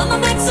 but my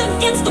back's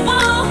against the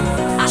wall.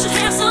 I should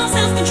have some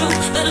self-control,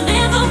 but I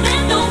never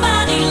met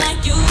nobody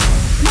like you.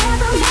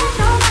 Never met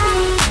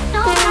nobody,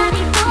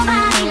 nobody,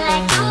 nobody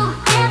like you.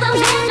 Never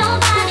met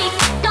nobody,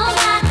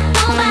 nobody,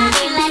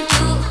 nobody like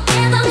you.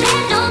 Never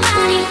met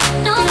nobody,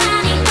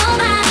 nobody,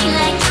 nobody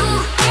like you.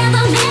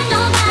 Never met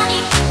nobody,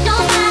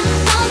 nobody,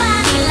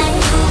 nobody like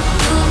you.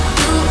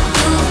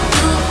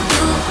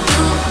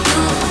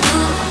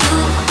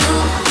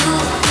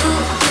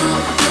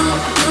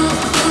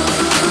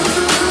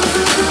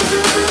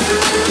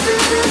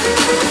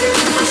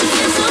 I should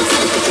have some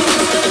self-control,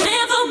 but I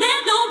never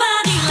met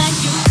nobody like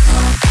you.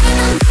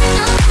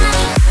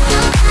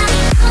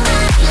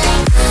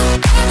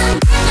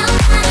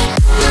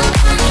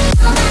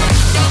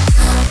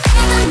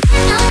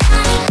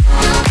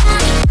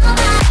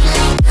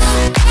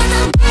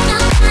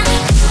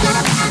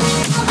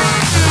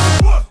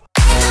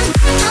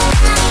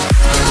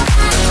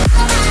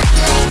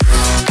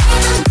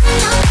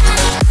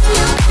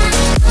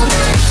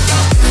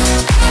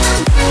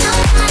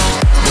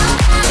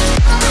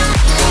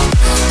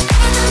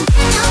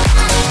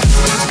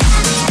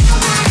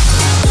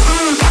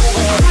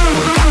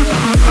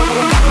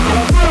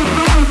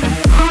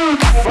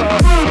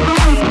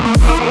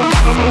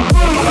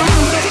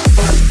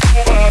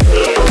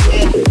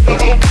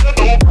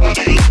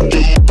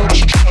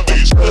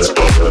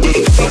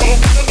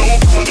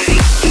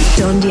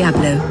 Don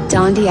Diablo.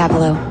 Don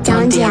Diablo.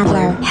 Don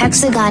Diablo.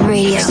 Hexagon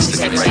Radio.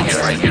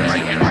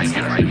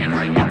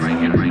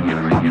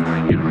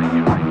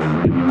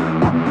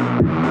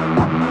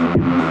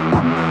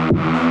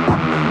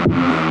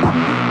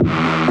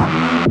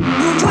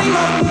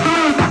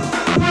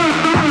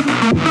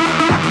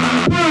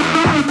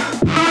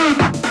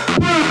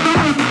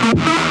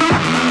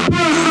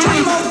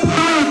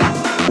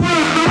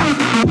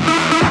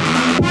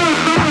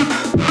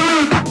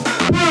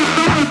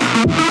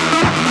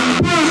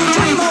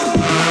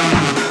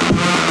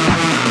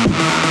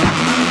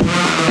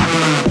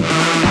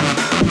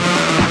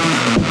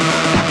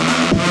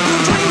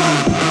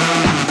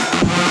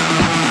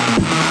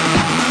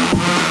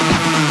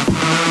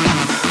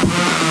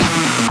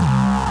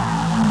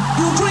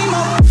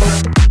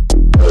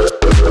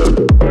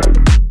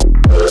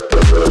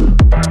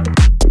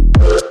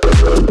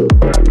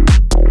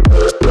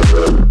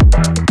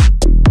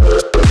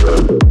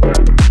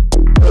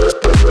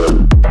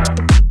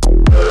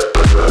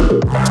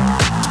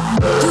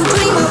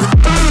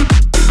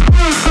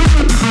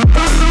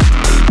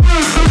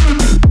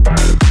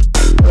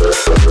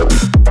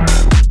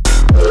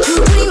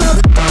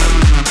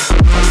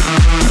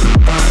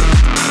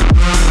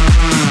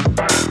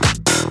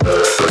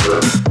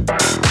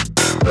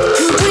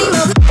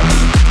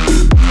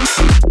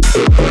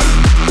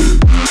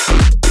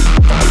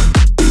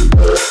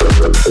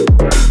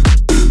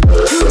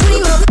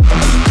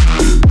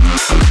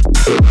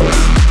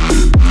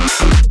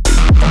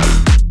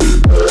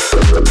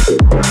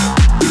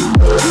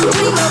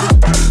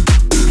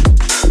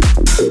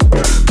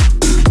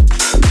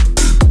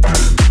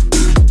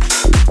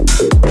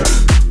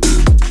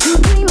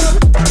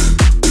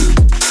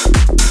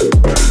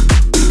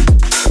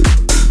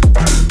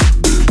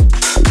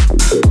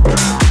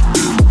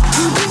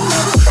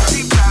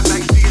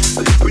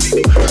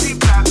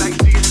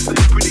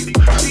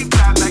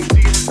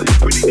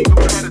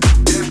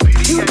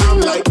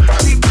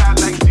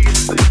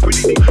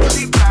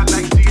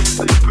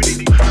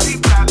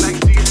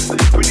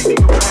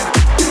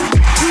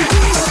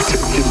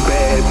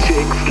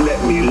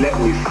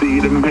 let me see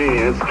them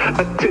hands.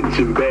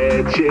 Attention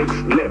bad chicks,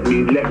 let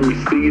me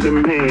see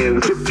them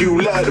hands. If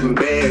you love them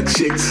bad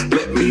chicks,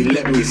 let me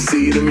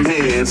see them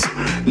hands.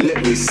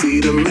 Let me see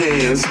them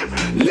hands.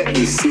 Let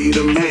me see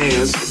them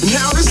hands.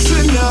 Now this is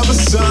another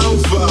song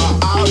for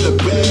all the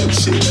bad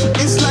chicks.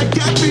 It's like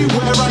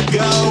everywhere I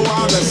go,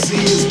 all I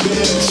see is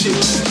bad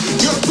chicks.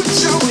 Girl, put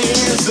your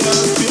hands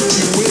up if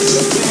you with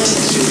a bad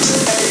chick.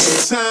 Every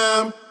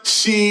time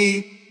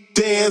she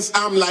dance,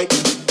 I'm like.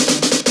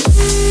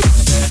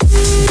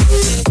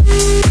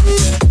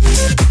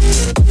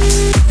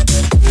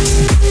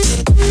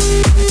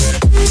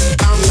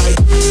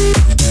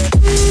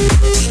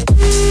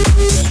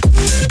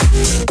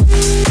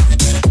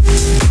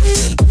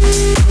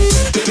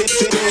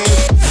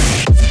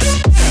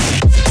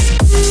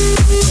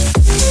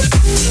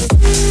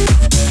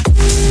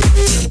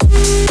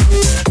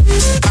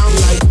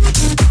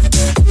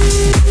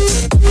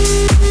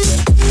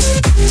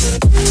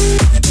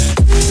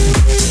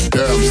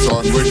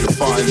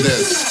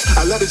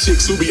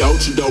 Chicks who be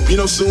ultra dope, you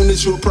know, soon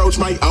as you approach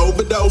might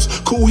overdose.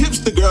 Cool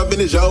hipster girl,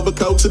 vintage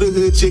overcoat to the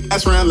hood chick,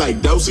 ass round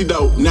like dosey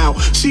dope. Now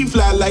she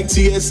fly like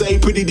TSA,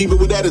 pretty diva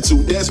with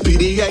attitude, that's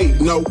PDA.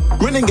 No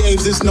running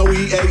games, this no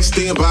EA,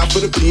 stand by for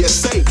the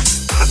PSA.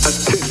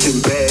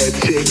 Attention bad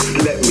chicks,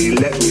 let me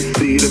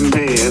see them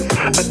hands.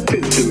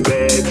 Attention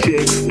bad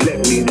chicks, let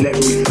me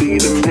see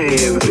them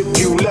hands. If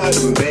you love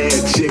them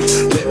bad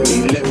chicks, let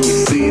me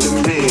see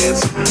them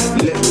hands.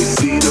 Let me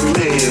see them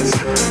hands.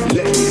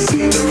 Let me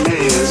see them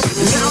hands.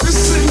 Now this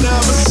is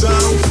another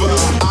song for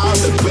all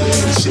the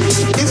bad chicks.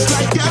 It's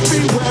like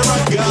everywhere I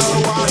go,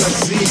 all I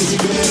see is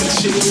bad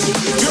chicks.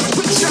 Girl,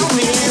 put your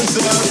hands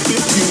up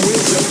if you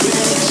is a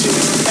bad chick.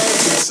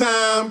 Every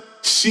time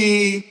she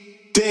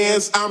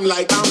dance, I'm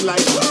like.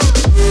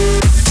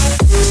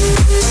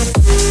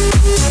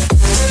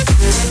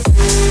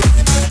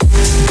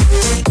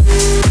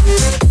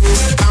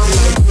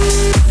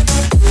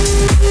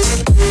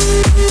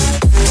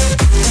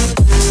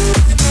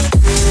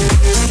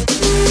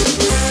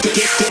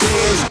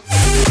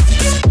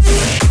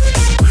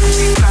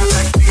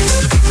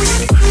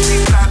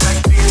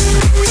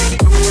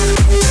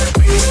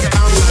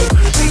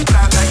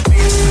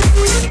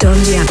 Don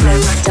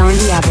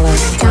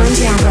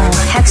Diablo,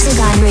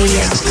 Hexagon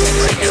Radio.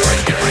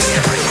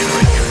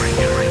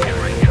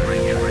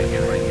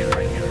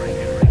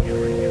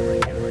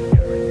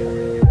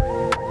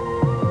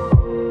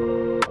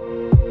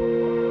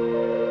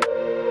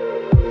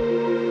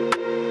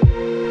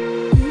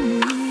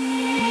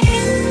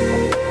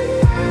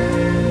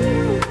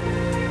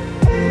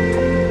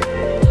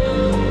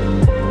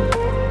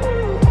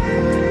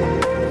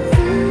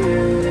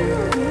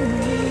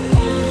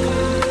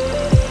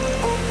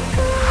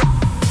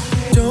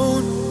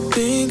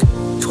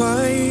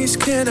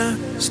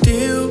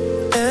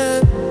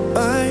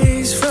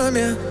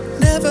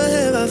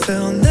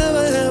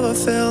 Never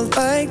felt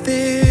like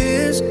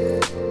this.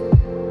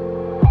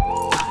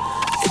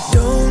 It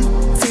don't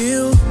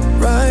feel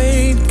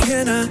right.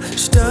 Can I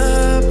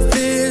stop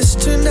this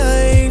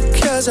tonight?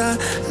 'Cause I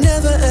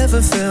never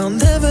ever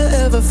felt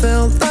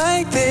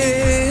like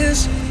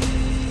this.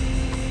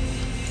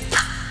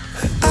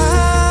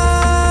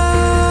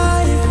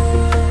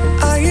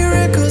 I hear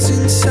echoes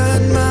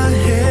inside my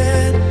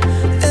head,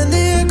 and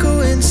the echo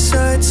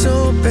inside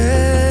so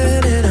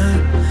bad, and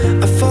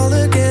I fall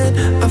again,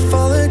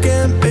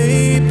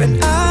 babe,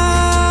 and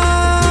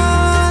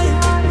I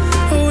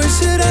wish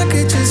that I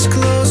could just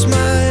close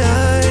my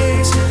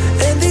eyes,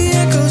 and the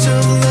echoes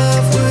of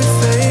love would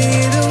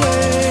fade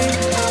away,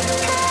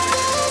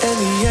 and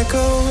the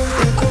echo.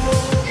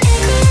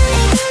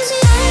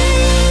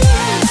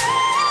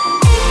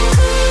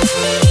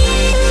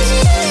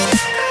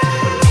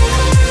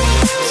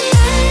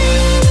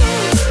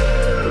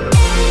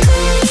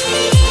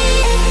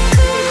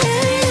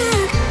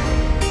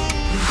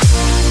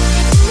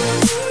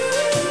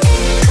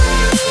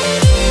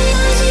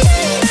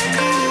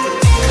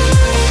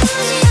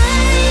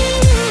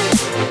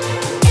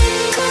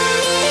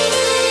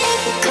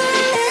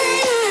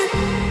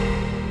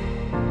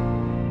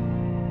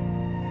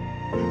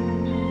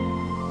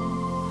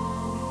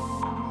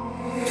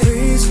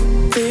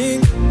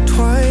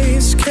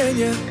 Can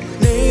you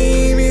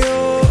name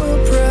your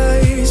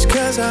price?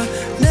 'Cause I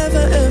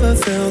never ever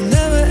felt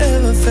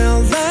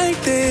like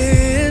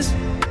this.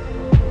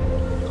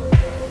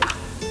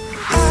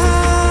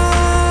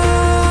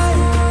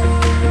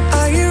 I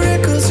hear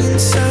echoes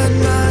inside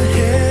my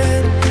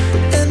head,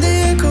 and the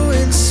echo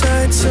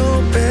inside so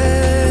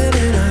bad,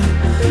 and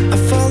I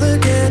fall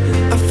again,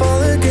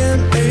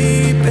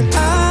 babe, and I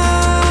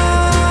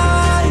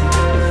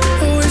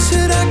wish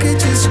that I could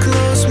just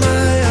close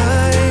my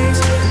eyes,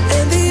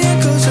 and the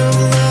echoes of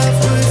love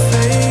would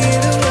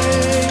fade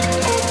away,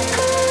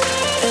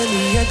 and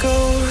the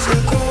echoes.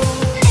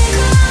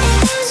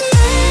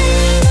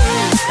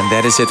 And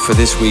that is it for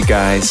this week,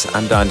 guys.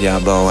 I'm Don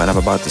Diablo, and I'm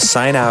about to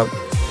sign out.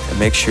 And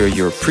make sure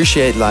you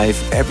appreciate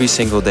life every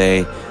single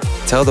day.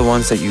 Tell the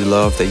ones that you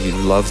love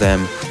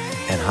them,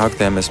 and hug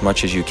them as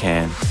much as you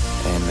can.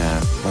 And,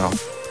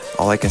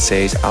 all I can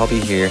say is I'll be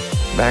here,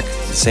 back to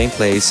the same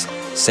place,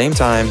 same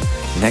time,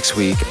 next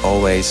week,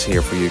 always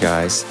here for you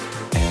guys.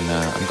 And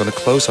I'm gonna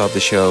close off the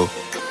show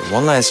with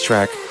one last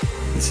track.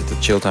 This is the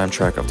chill time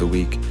track of the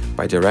week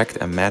by Direct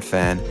and Matt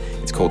Fan.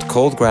 It's called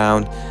Cold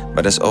Ground.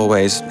 But as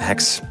always,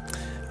 Hex,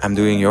 I'm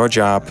doing your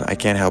job. I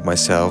can't help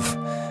myself.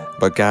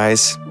 But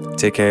guys,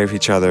 take care of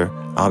each other.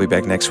 I'll be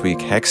back next week.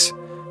 Hex,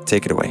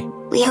 take it away.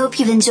 We hope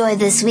you've enjoyed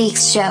this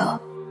week's show.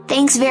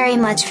 Thanks very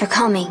much for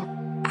coming.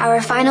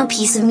 Our final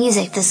piece of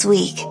music this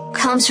week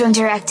comes from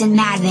Direct and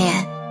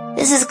Madman.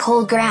 This is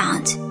Cold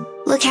Ground.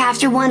 Look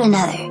after one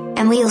another,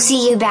 and we'll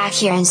see you back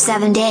here in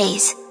 7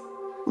 days.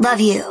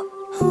 Love you.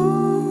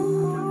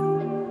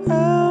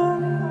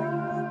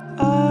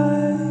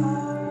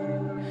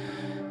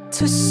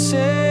 To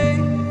say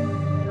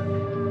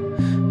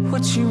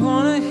what you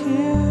wanna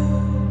hear,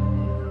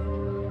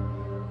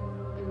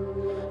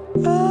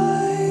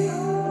 I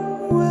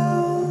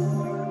will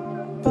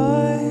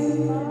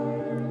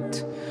bite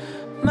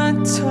my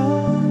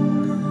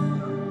tongue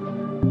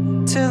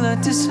till I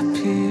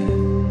disappear.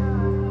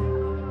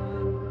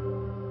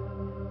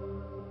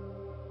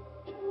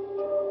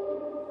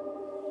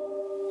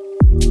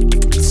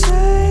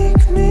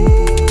 Take me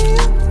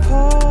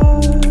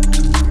apart,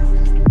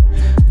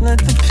 let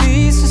the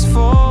pieces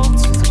fall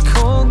to the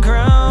cold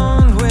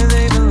ground where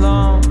they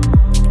belong.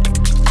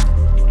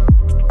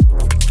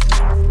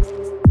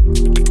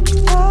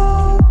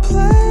 I'll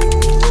play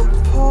the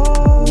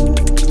part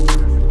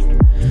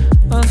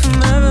of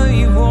whomever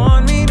you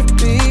want me to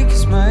be,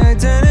 'cause my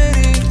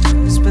identity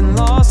has been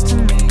lost to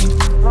me.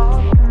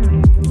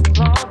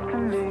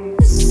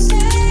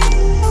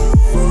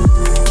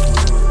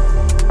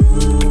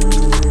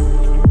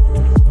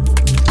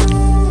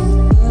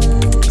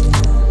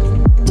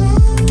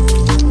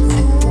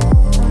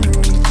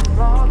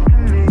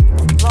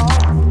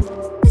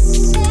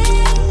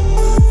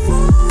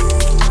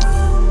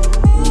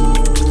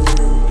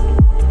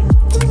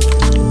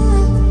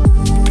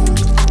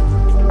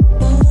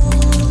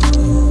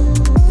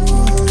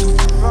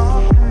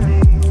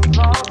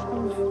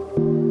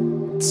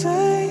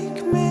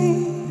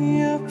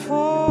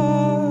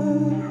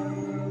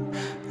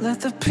 Let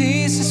the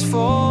pieces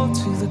fall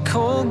to the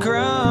cold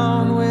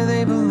ground where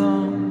they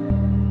belong.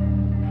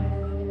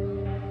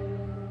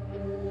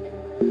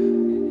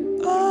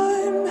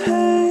 I'm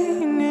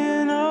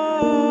hanging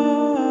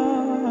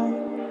on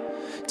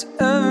to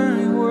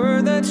every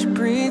word that you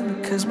breathe,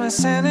 because my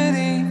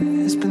sanity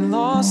has been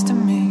lost to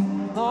me,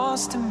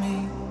 lost to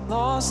me,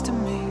 lost to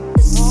me.